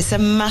 isn't it? It's a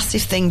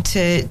massive thing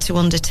to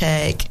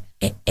undertake.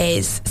 It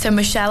is. So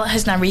Michelle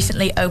has now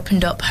recently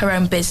opened up her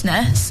own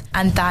business,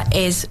 and that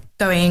is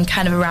going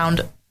kind of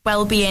around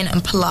well-being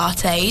and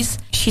Pilates.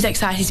 She's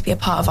excited to be a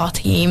part of our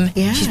team.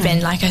 Yeah. She's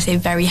been, like I say,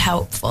 very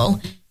helpful,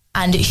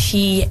 and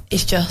she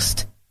is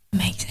just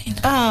amazing.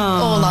 Oh.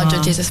 All our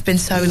judges have been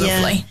so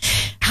lovely.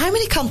 How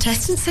many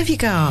contestants have you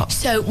got?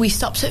 So we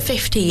stopped at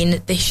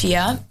 15 this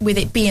year, with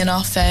it being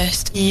our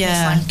first Miss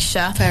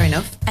Lancashire. Fair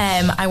enough.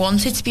 I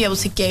wanted to be able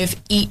to give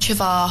each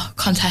of our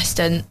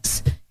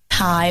contestants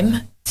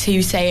time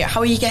to say,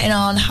 how are you getting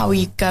on? How are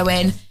you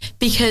going?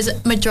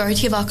 Because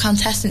majority of our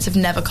contestants have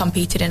never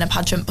competed in a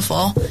pageant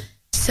before,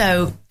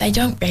 so they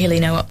don't really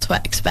know what to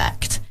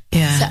expect.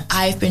 Yeah. So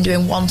I've been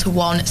doing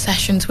one-to-one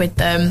sessions with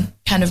them,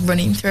 kind of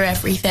running through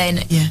everything,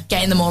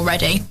 getting them all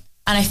ready.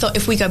 And I thought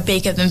if we go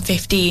bigger than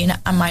 15,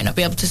 I might not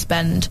be able to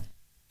spend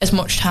as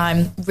much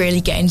time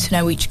really getting to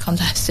know each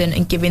contestant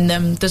and giving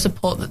them the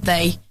support that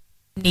they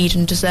need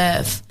and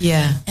deserve.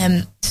 Yeah.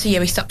 So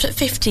we stopped at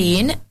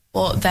 15,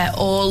 but they're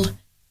all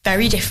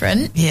very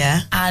different.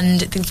 Yeah.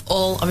 And they've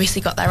all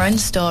obviously got their own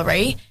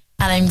story.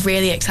 And I'm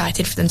really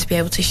excited for them to be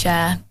able to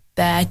share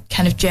their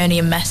kind of journey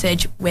and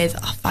message with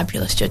our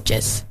fabulous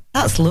judges.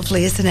 That's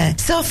lovely, isn't it?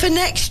 So for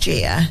next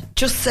year,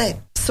 just say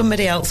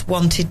somebody else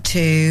wanted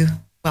to,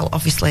 well,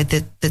 obviously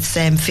the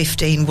same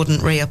 15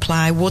 wouldn't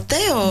reapply, would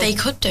they? Or They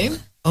could do.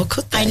 Oh,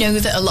 could they? I know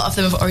that a lot of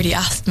them have already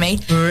asked me.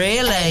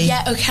 Really?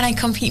 Can I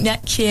compete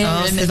next year?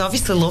 Oh, And so they've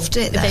obviously loved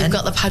it then. they've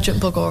got the pageant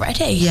bug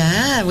already.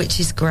 Yeah, which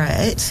is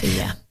great. So,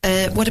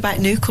 yeah. What about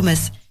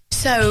newcomers?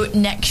 So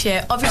next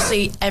year,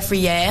 obviously every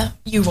year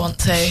you want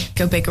to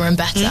go bigger and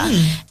better.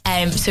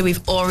 So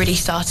we've already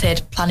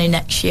started planning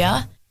next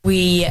year.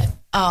 We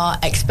are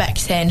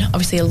expecting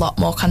obviously a lot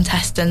more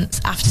contestants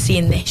after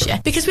seeing this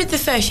year, because with the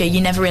first year you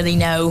never really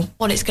know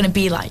what it's going to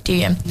be like, do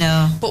you?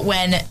 No. But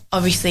when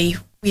obviously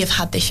we have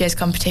had this year's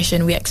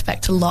competition, we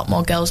expect a lot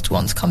more girls to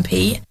want to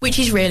compete, which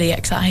is really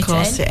exciting. Of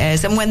course it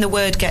is. And when the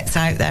word gets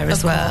out there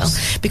as well.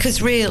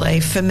 Because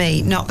really, for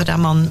me, not that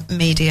I'm on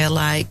media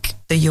like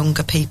the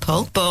younger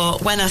people,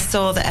 but when I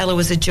saw that Ella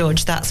was a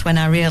judge, that's when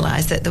I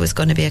realised that there was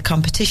going to be a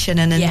competition.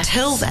 And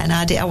until then,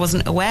 I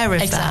wasn't aware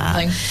of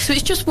that. So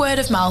it's just word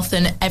of mouth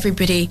and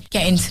everybody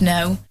getting to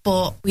know.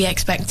 But we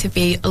expect to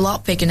be a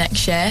lot bigger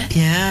next year.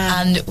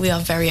 Yeah. And we are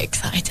very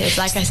excited.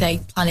 Like I say,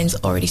 planning's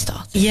already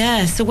started.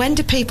 Yeah. So when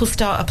do people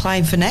start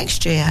applying for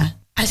next year?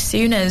 As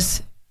soon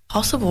as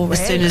possible, really.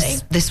 As soon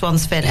as this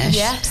one's finished.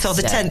 Yes. So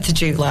the 10th of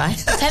July.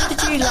 10th of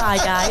July,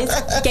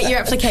 guys. Get your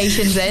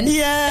applications in.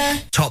 Yeah.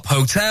 Top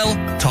hotel,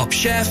 top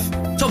chef,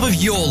 top of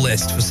your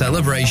list for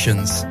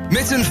celebrations.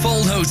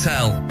 Mittenfold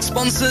Hotel,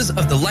 sponsors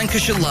of the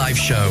Lancashire Live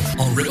Show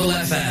on Ribble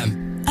FM.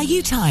 Are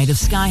you tired of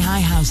sky-high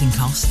housing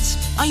costs?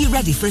 Are you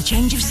ready for a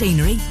change of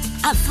scenery?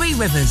 At Three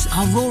Rivers,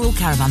 our rural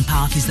caravan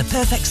park is the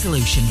perfect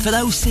solution for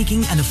those seeking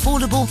an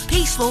affordable,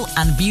 peaceful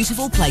and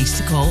beautiful place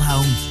to call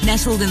home.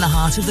 Nestled in the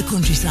heart of the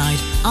countryside,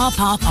 our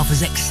park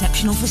offers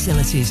exceptional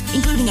facilities,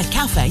 including a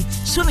cafe,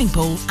 swimming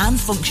pool and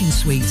function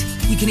suite.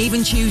 You can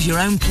even choose your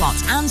own plot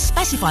and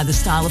specify the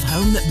style of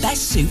home that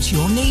best suits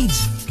your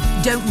needs.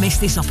 Don't miss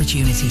this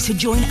opportunity to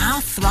join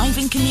our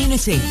thriving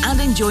community and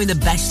enjoy the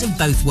best of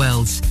both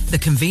worlds, the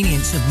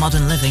convenience of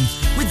modern living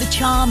with the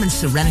charm and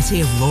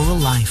serenity of rural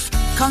life.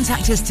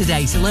 Contact us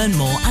today to learn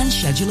more and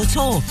schedule a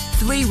tour.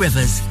 Three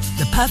Rivers,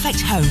 the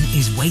perfect home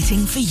is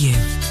waiting for you.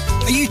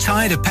 Are you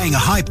tired of paying a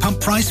high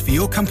pump price for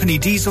your company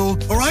diesel?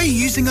 Or are you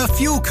using a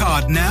fuel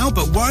card now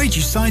but worried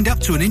you signed up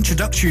to an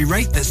introductory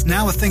rate that's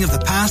now a thing of the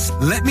past?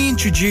 Let me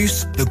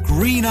introduce the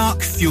Green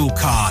Arc Fuel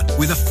Card.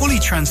 With a fully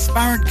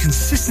transparent,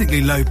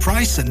 consistently low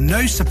price and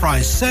no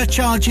surprise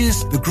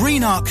surcharges, the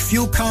Green Arc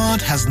Fuel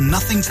Card has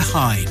nothing to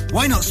hide.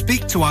 Why not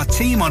speak to our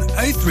team on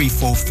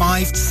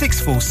 0345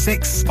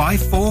 646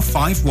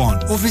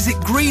 5451 or visit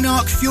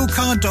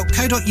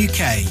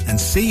greenarcfuelcard.co.uk and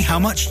see how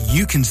much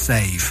you can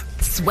save.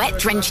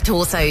 Sweat-drenched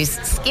torsos,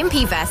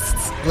 skimpy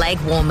vests, leg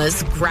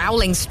warmers,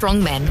 growling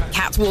strongmen,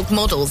 catwalk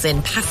models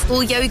in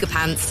pastel yoga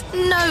pants.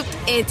 Nope,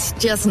 it's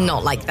just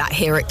not like that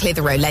here at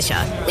Clitheroe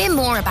Leisure. We're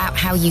more about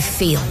how you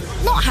feel,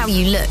 not how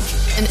you look.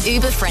 An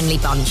uber-friendly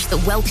bunch that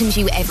welcomes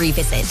you every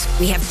visit.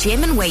 We have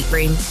gym and weight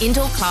room,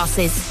 indoor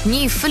classes,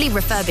 new fully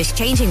refurbished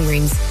changing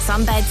rooms,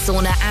 sunbed,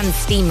 sauna and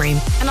steam room.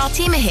 And our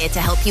team are here to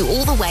help you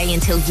all the way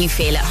until you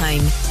feel at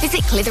home.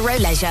 Visit Clitheroe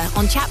Leisure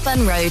on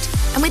Chatburn Road.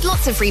 And with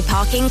lots of free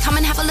parking, come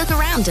and have a look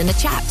around and a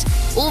chat.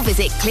 Or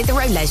visit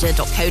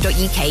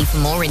clitheroeleisure.co.uk for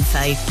more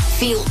info.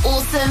 Feel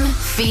awesome,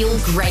 feel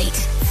great,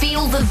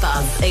 feel the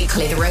buzz at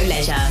Clitheroe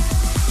Leisure.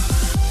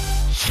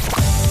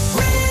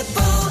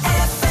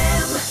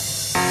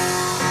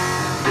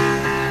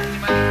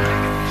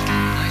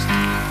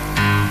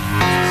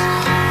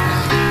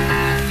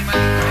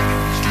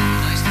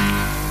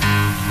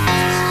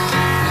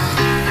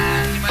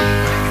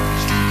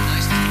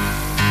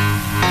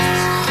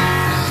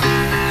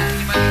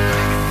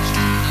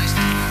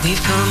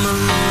 We've come a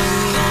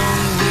long, long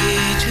way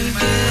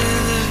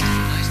together,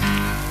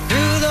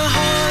 through the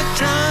hard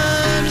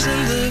times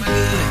and the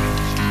good.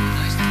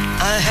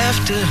 I have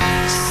to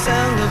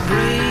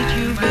celebrate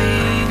you,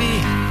 baby.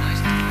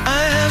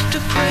 I have to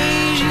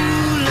praise you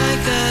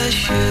like I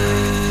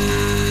should.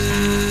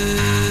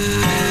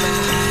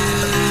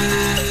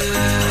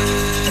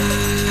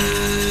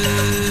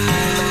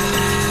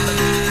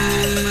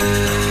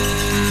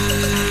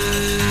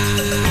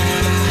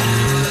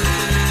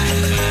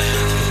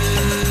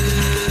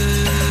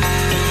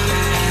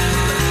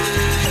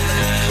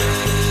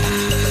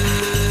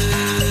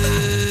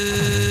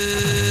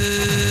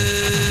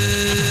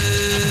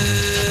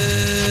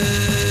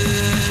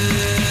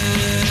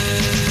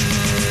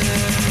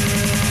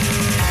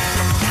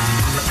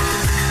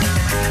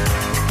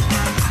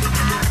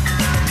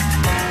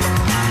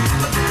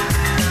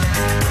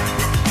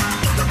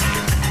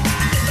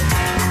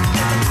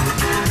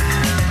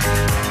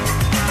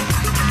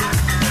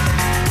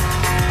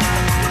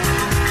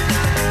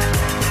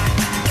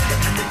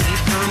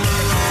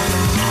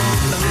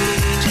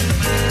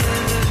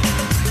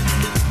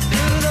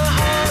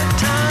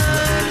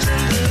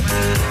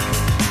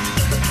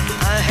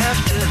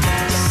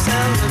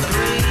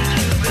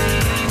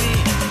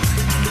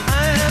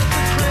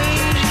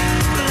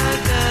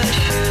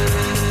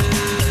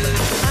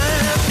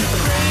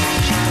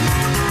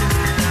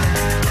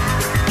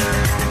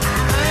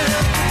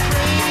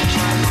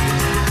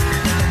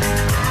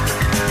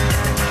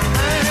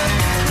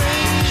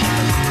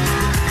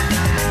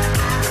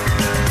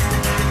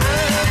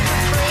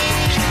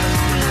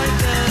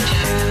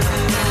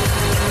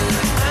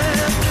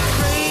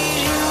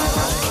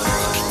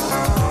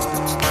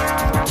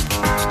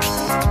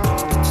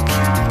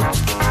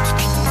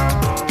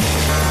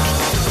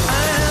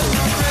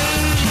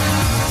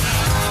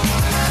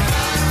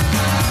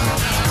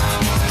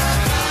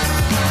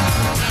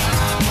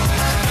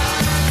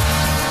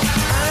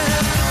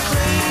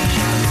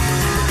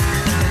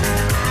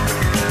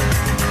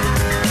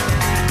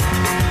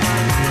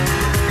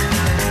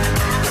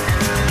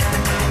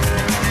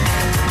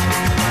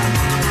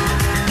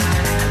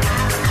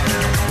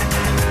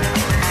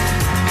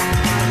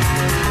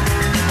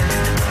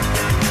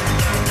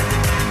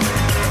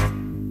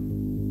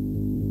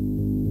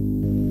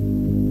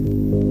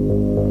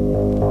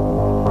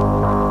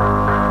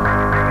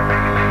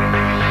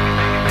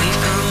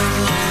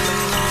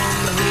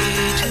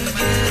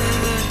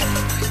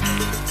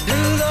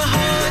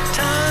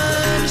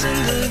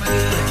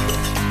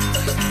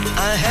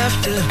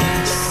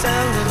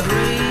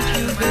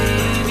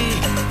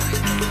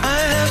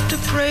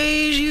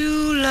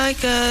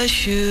 like I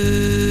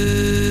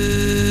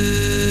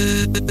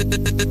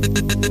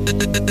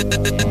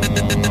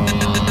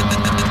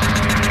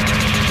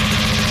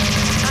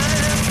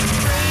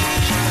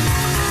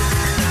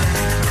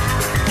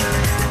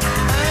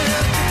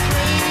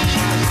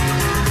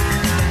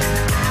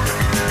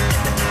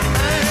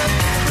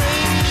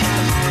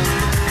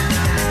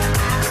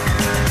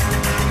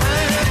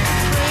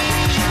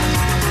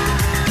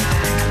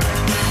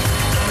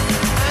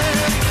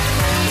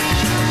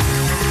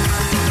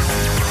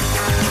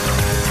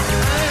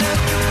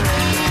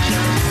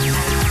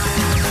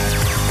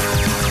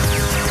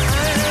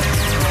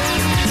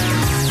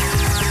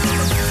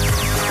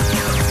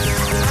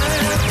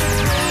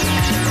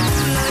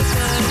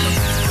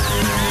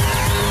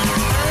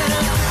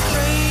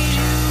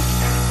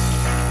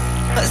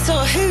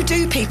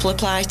people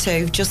apply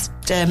to? Just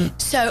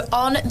so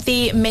on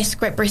the Miss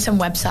Great Britain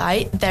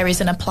website there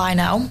is an apply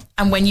now,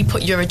 and when you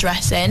put your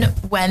address in,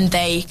 when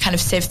they kind of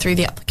sieve through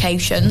the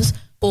applications,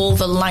 all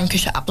the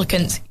Lancashire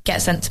applicants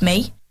get sent to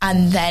me,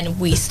 and then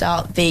we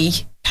start the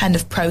kind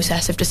of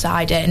process of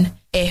deciding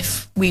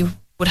if we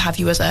would have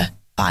you as a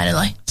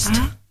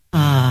finalist.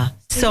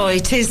 So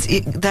it is,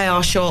 they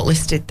are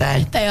shortlisted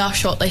then? They are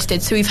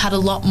shortlisted, so we've had a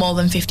lot more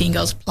than 15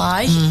 girls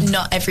apply.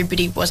 Not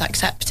everybody was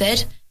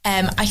accepted.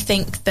 I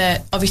think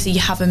that obviously you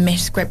have a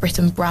Miss Great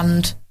Britain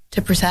brand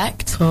to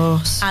protect. Of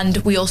course. And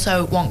we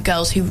also want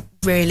girls who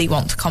really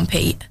want to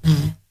compete.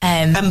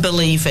 And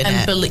believe in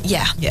it.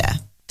 Yeah.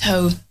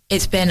 So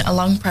it's been a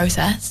long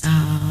process,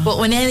 but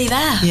we're nearly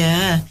there.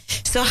 Yeah.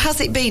 So has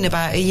it been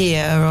about a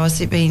year, or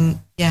has it been,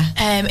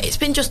 it's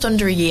been just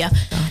under a year.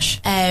 Gosh.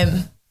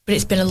 But but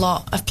it's been a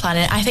lot of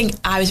planning. I think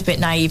I was a bit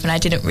naive and I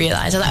didn't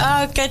realise. I was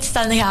like, oh, go to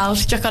Stanley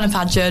House, chuck on a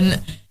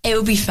pageant, it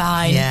will be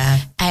fine. Yeah.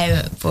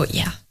 But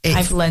yeah,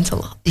 I've learnt a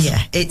lot.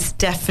 Yeah, it's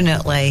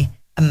definitely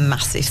a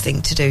massive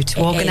thing to do,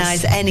 to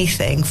organise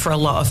anything for a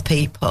lot of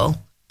people.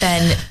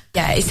 Then,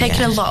 yeah, it's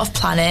taken a lot of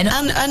planning.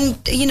 And,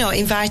 you know,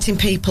 inviting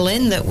people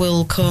in that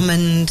will come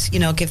and, you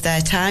know, give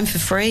their time for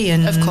free.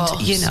 And, of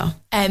course. you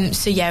know.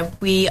 So, yeah,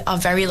 we are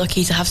very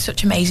lucky to have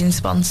such amazing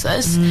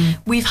sponsors.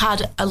 We've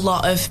had a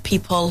lot of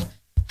people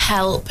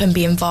help and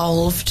be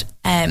involved.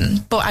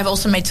 But I've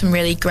also made some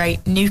really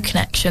great new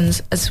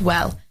connections as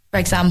well. For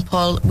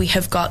example, we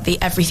have got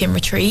the Everything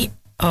Retreat.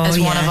 As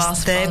one of our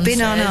sponsors. They've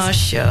been on our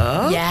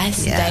show.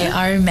 Yes, they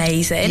are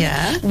amazing.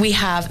 Yeah. We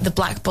have the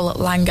Black Bull at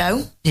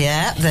Lango.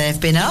 Yeah, they've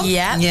been on.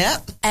 Yeah.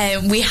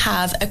 We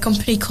have a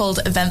company called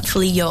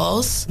Eventfully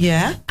Yours.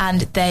 Yeah.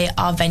 And they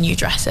are venue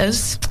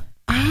dressers.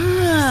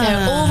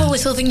 So all the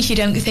little things you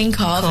don't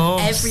think of,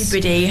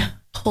 everybody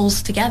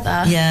pulls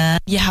together. Yeah.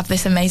 You have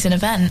this amazing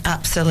event.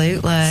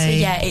 Absolutely. So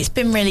yeah, it's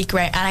been really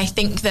great. And I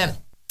think that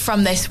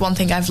from this, one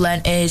thing I've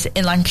learned is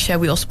in Lancashire,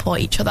 we all support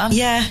each other.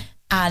 Yeah.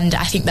 And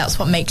I think that's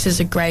what makes us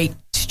a great,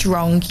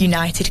 strong,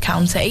 united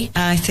county.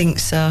 I think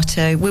so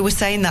too. We were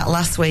saying that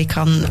last week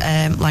on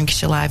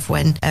Lancashire Live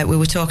when we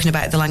were talking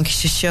about the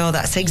Lancashire show.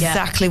 That's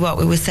exactly what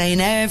we were saying.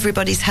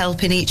 Everybody's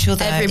helping each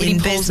other. Everybody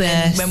in pulls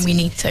business in when we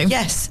need to.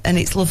 Yes, and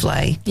it's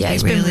lovely. Yeah,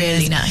 it's been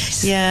really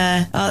nice.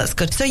 Yeah, oh, that's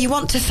good. So you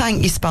want to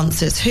thank your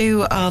sponsors.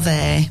 Who are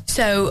they?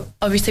 So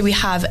obviously we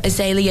have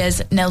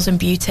Azalea's Nails and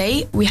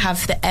Beauty. We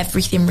have the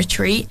Everything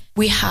Retreat.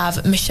 We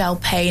have Michelle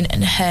Payne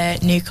and her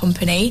new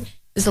company.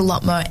 There's a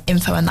lot more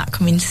info on that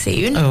coming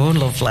soon. Oh,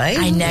 lovely.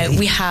 I know.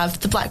 We have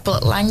the Black Bull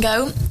at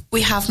Lango.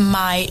 We have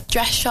my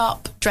dress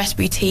shop, Dress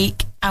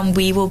Boutique, and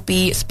we will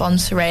be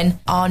sponsoring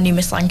our new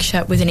Miss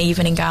Lancashire with an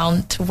evening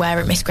gown to wear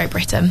at Miss Great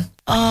Britain.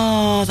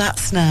 Oh,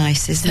 that's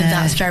nice, isn't it?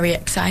 That's very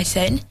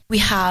exciting. We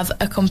have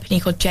a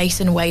company called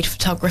Jason Wade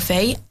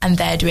Photography, and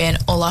they're doing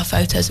all our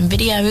photos and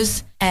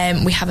videos.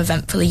 We have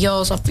Eventfully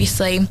Yours,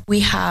 obviously. We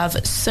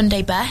have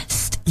Sunday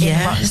Best in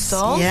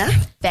Rottenstall. Yeah.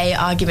 They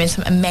are giving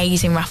some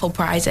amazing raffle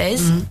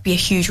prizes. Be a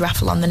huge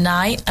raffle on the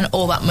night, and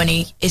all that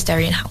money is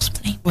Derry and House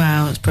money.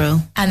 Wow, that's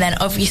brilliant. And then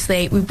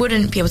obviously we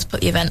wouldn't be able to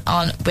put the event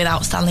on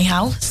without Stanley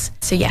House.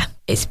 So yeah,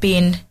 it's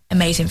been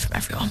amazing from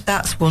everyone.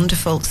 That's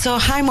wonderful. So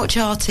how much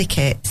are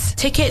tickets?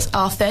 Tickets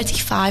are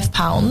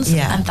 £35,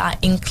 and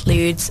that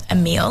includes a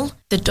meal.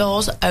 The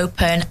doors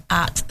open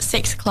at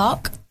 6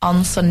 o'clock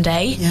on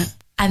Sunday. Yeah.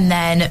 And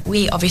then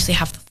we obviously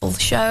have the full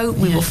show.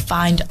 We will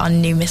find our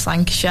new Miss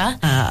Lancashire.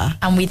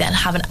 And we then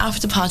have an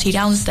after party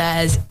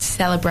downstairs to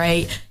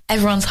celebrate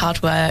everyone's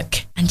hard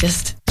work and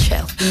just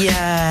chill.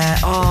 Yeah.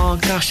 Oh,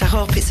 gosh, I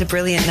hope it's a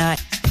brilliant night.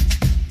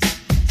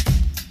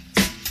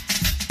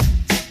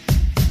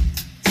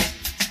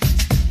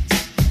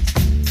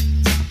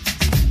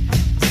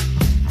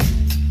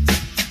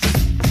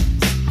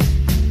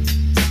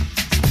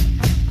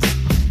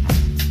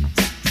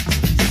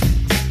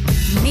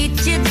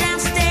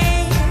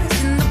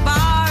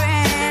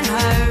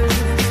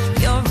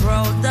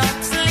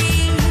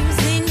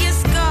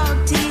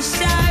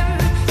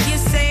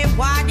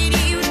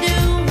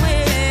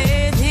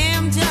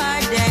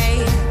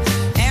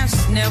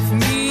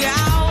 Me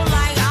out.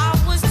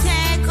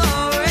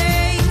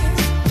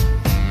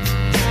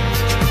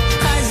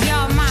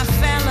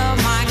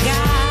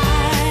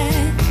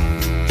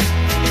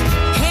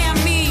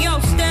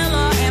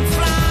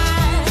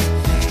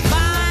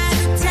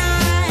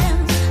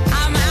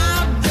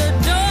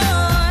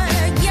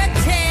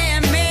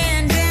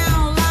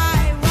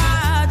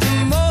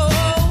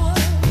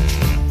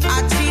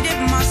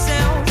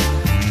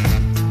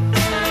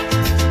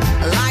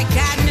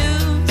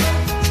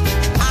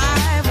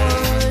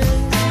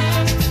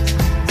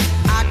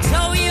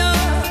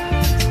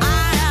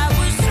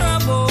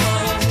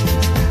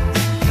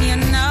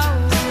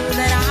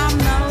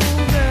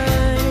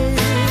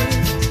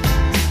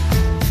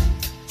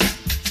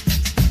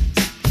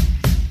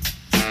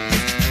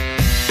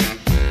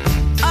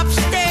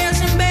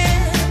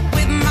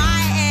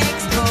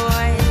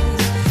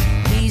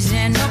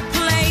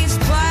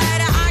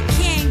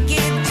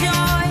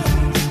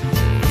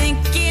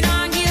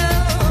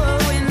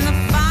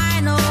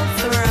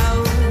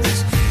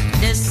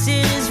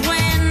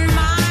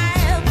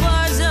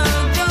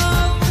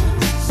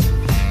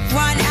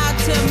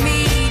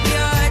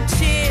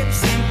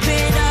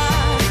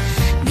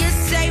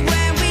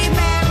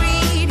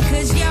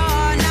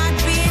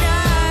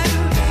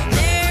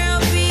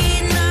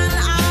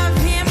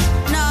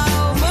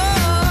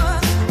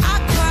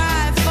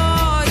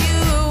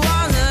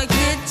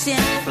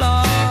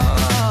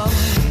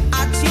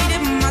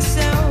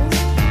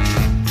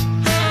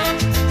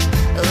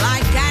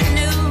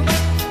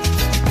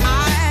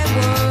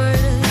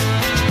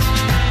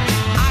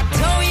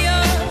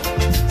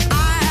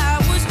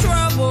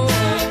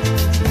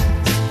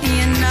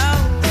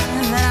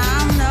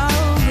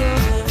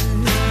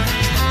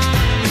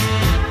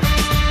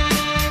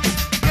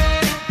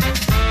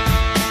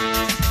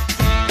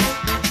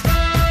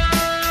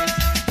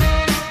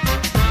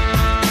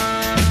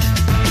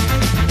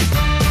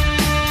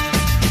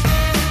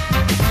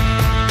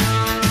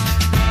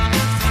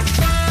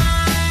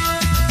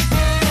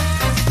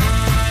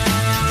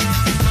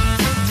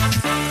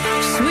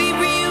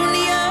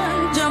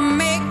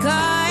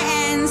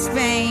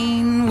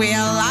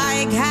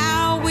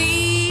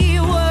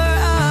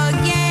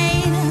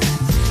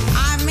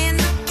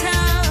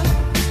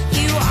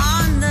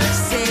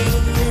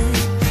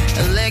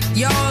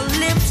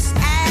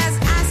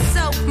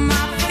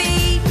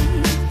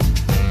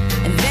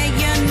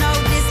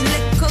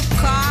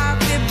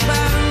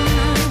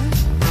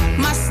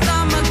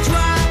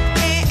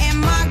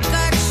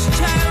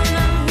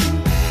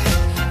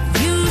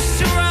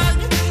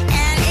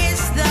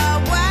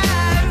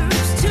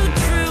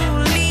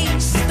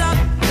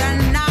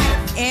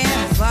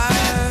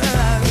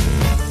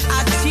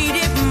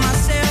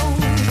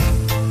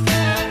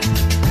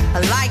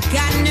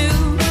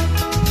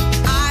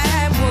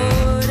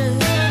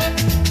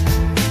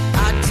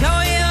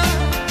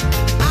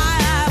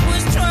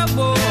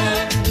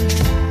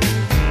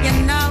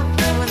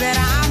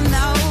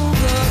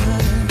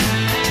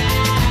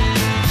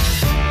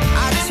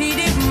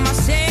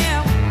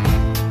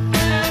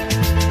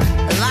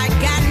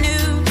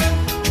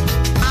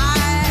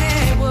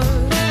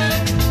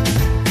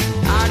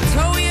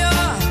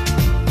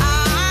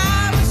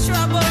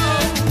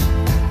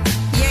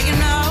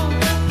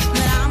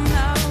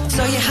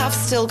 have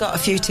still got a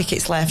few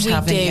tickets left, We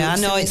haven't do, you? I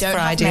know so we it's don't have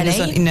Friday. And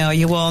many. no,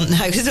 you won't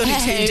now. It's only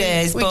 2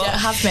 days. We but don't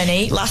have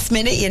many. Last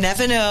minute, you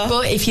never know.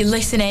 But if you're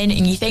listening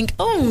and you think,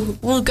 oh,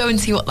 we'll go and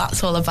see what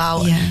that's all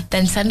about,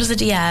 then send us a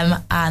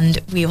DM and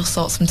we will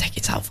sort some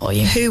tickets out for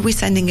you. Who are we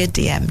sending a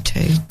DM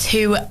to?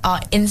 To our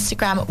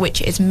Instagram,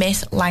 which is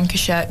Miss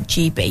Lancashire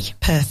GB.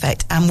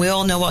 Perfect. And we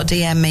all know what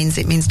DM means.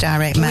 It means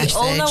direct message. We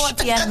all know what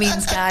DM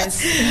means,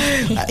 guys.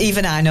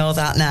 Even I know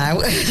that now.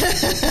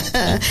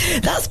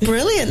 That's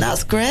brilliant.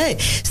 That's great.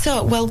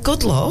 So, well,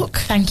 good luck.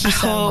 Thank you I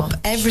so hope much.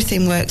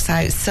 everything works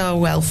out so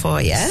well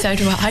for you. So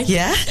do I.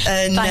 Yeah.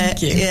 And,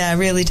 Thank you. Yeah, I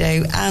really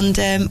do. And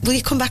will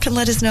you come back and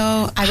let us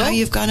know how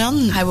you've gone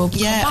on? I will.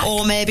 Yeah, come back.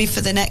 or maybe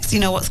for the next,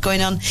 what's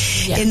going on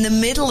Yeah. in the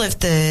middle of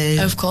the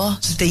Of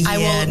course. the year I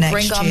will next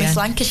bring our year. Miss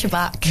Lancashire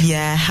back.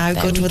 Yeah, how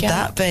There good we would go.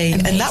 that be?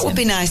 And that Amazing. would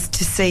be nice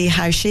to see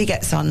how she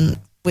gets on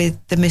with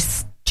the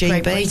Miss GB.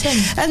 Great Britain.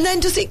 And then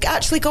does it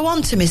actually go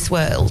on to Miss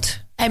World?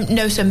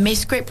 No, so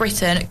Miss Great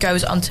Britain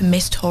goes on to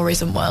Miss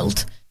Tourism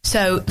World.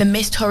 So the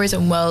Miss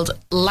Tourism World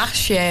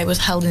last year was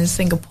held in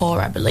Singapore,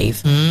 I believe.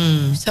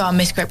 So our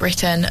Miss Great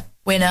Britain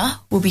winner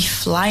will be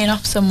flying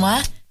off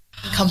somewhere,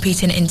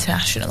 competing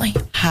internationally.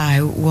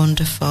 How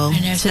wonderful. I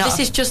know. It's So not this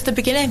is just the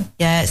beginning.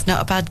 Yeah, it's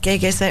not a bad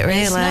gig, is it,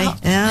 really? It's not.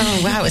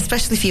 Oh, wow,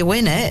 especially if you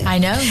win it. I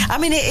know. I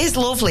mean, it is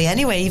lovely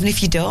anyway, even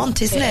if you don't,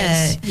 isn't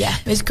it? is. Yeah,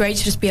 it's great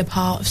to just be a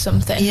part of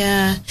something.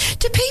 Yeah.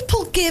 Do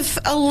people give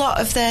a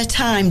lot of their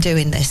time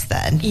doing this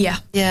then? Yeah.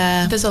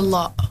 Yeah. There's a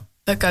lot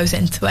that goes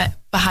into it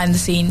behind the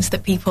scenes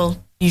that people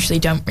usually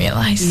don't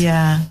realise.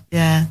 Yeah,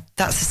 yeah.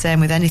 That's the same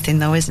with anything,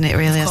 though, isn't it,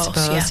 really, Of I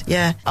course, suppose?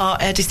 Yeah. Oh,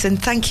 Edison,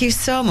 thank you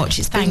so much.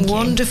 It's been Thank you.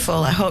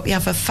 wonderful. I hope you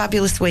have a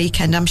fabulous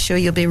weekend. I'm sure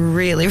you'll be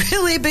really,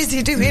 really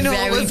busy doing all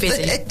Very of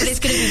busy, this. but it's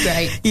going to be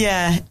great.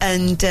 Yeah,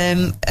 and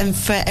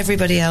for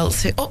everybody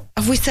else,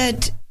 have we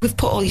said we've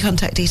put all your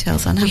contact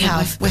details on? We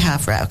haven't have. We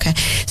have, right? Okay.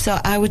 So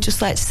I would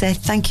just like to say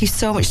thank you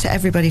so much to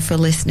everybody for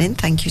listening.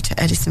 Thank you to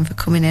Edison for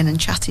coming in and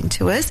chatting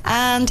to us.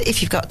 And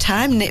if you've got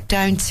time, nip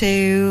down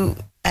to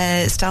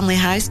Stanley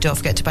House. Don't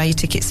forget to buy your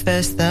tickets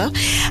first, though.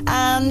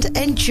 And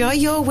enjoy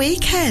your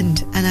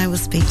weekend. And I will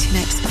speak to you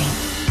next week.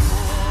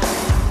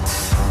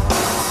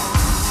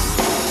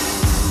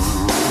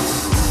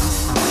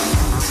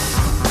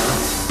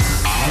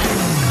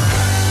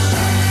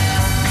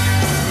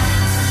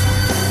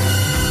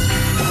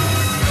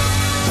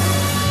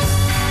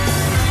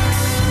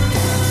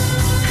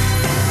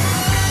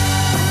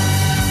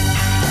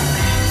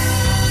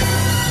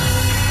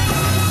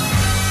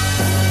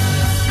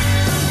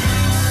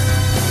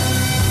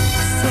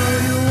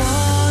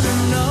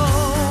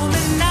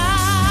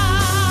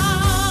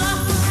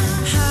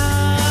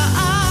 How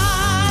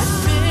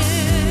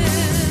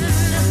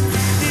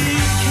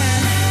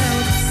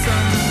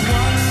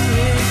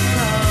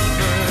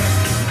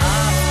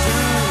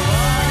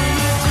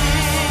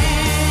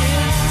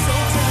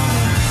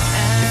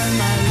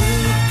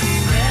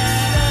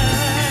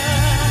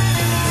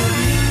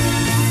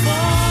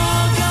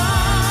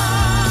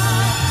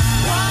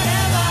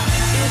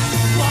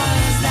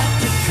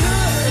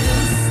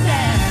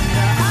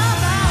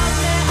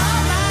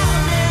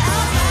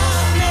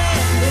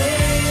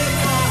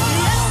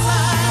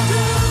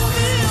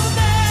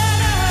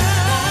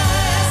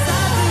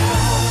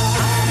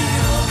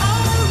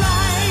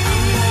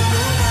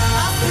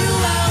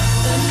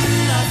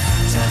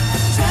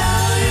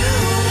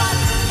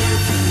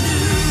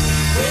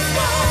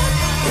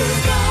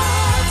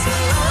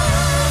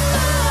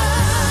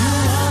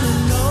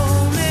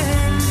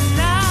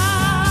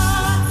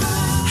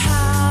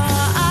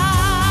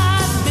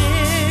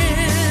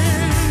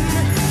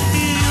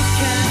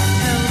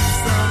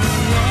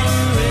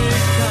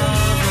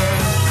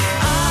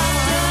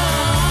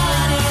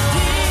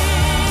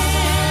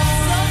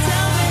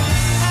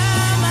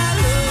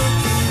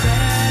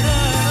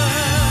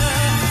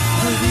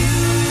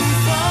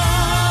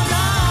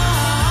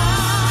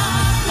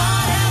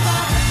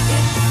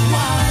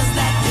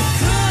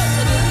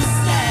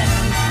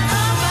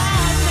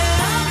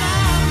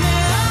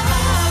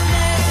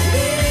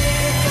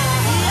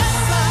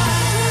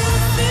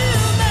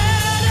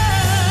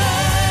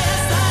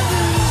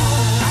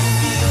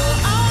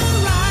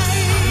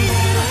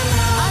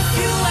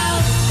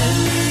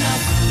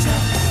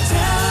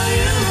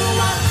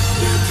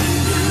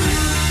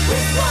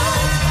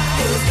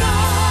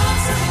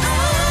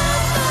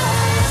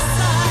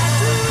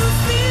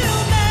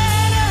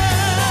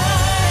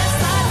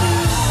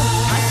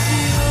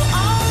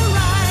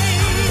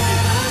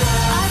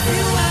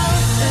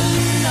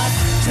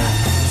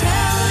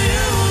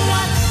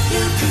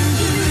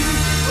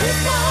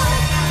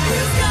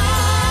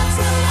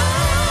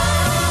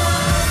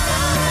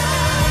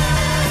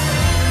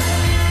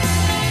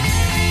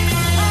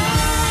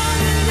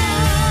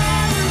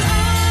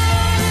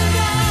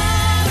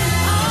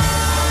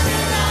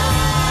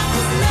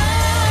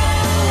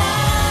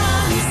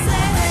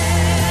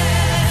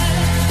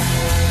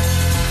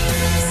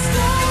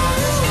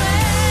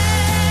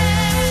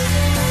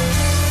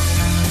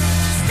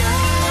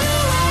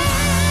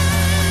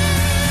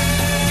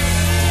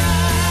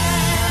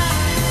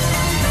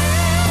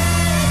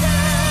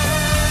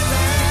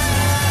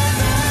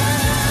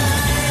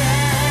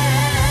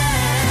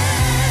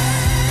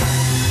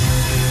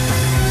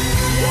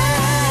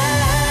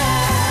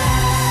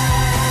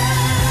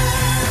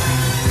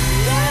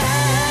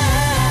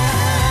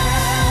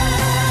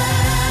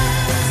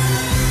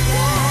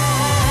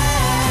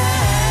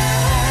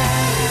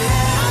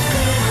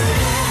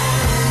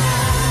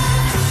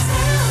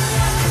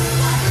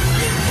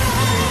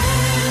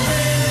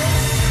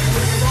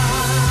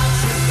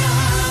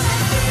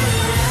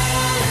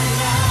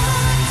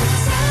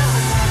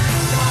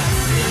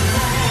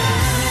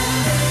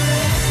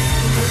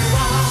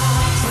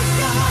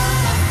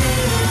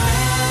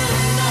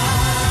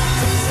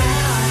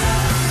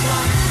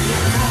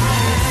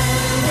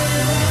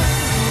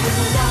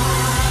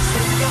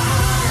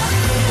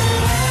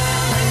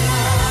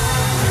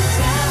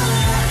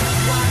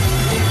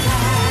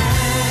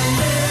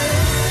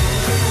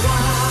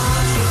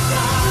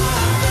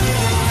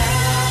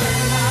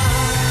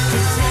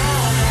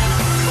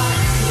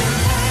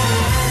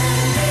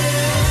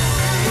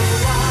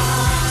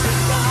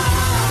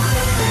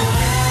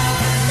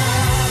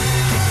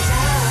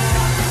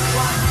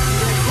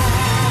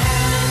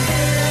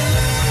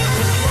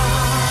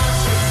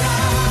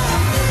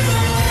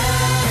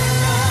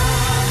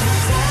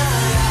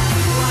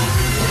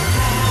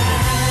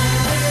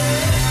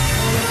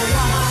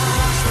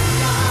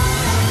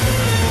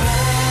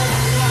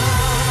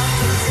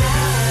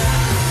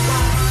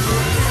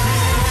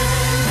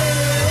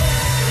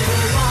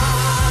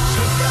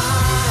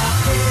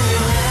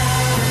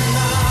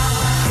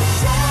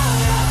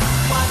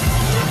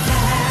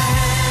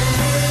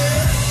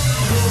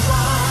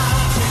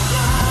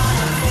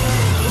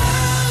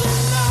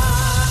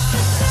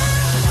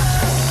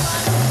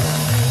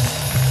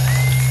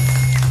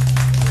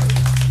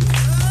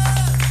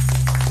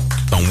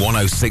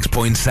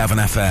 106.7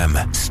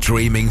 FM,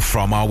 streaming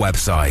from our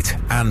website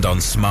and on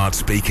smart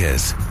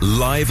speakers.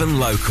 Live and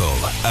local,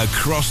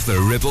 across the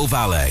Ribble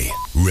Valley.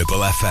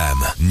 Ribble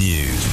FM News.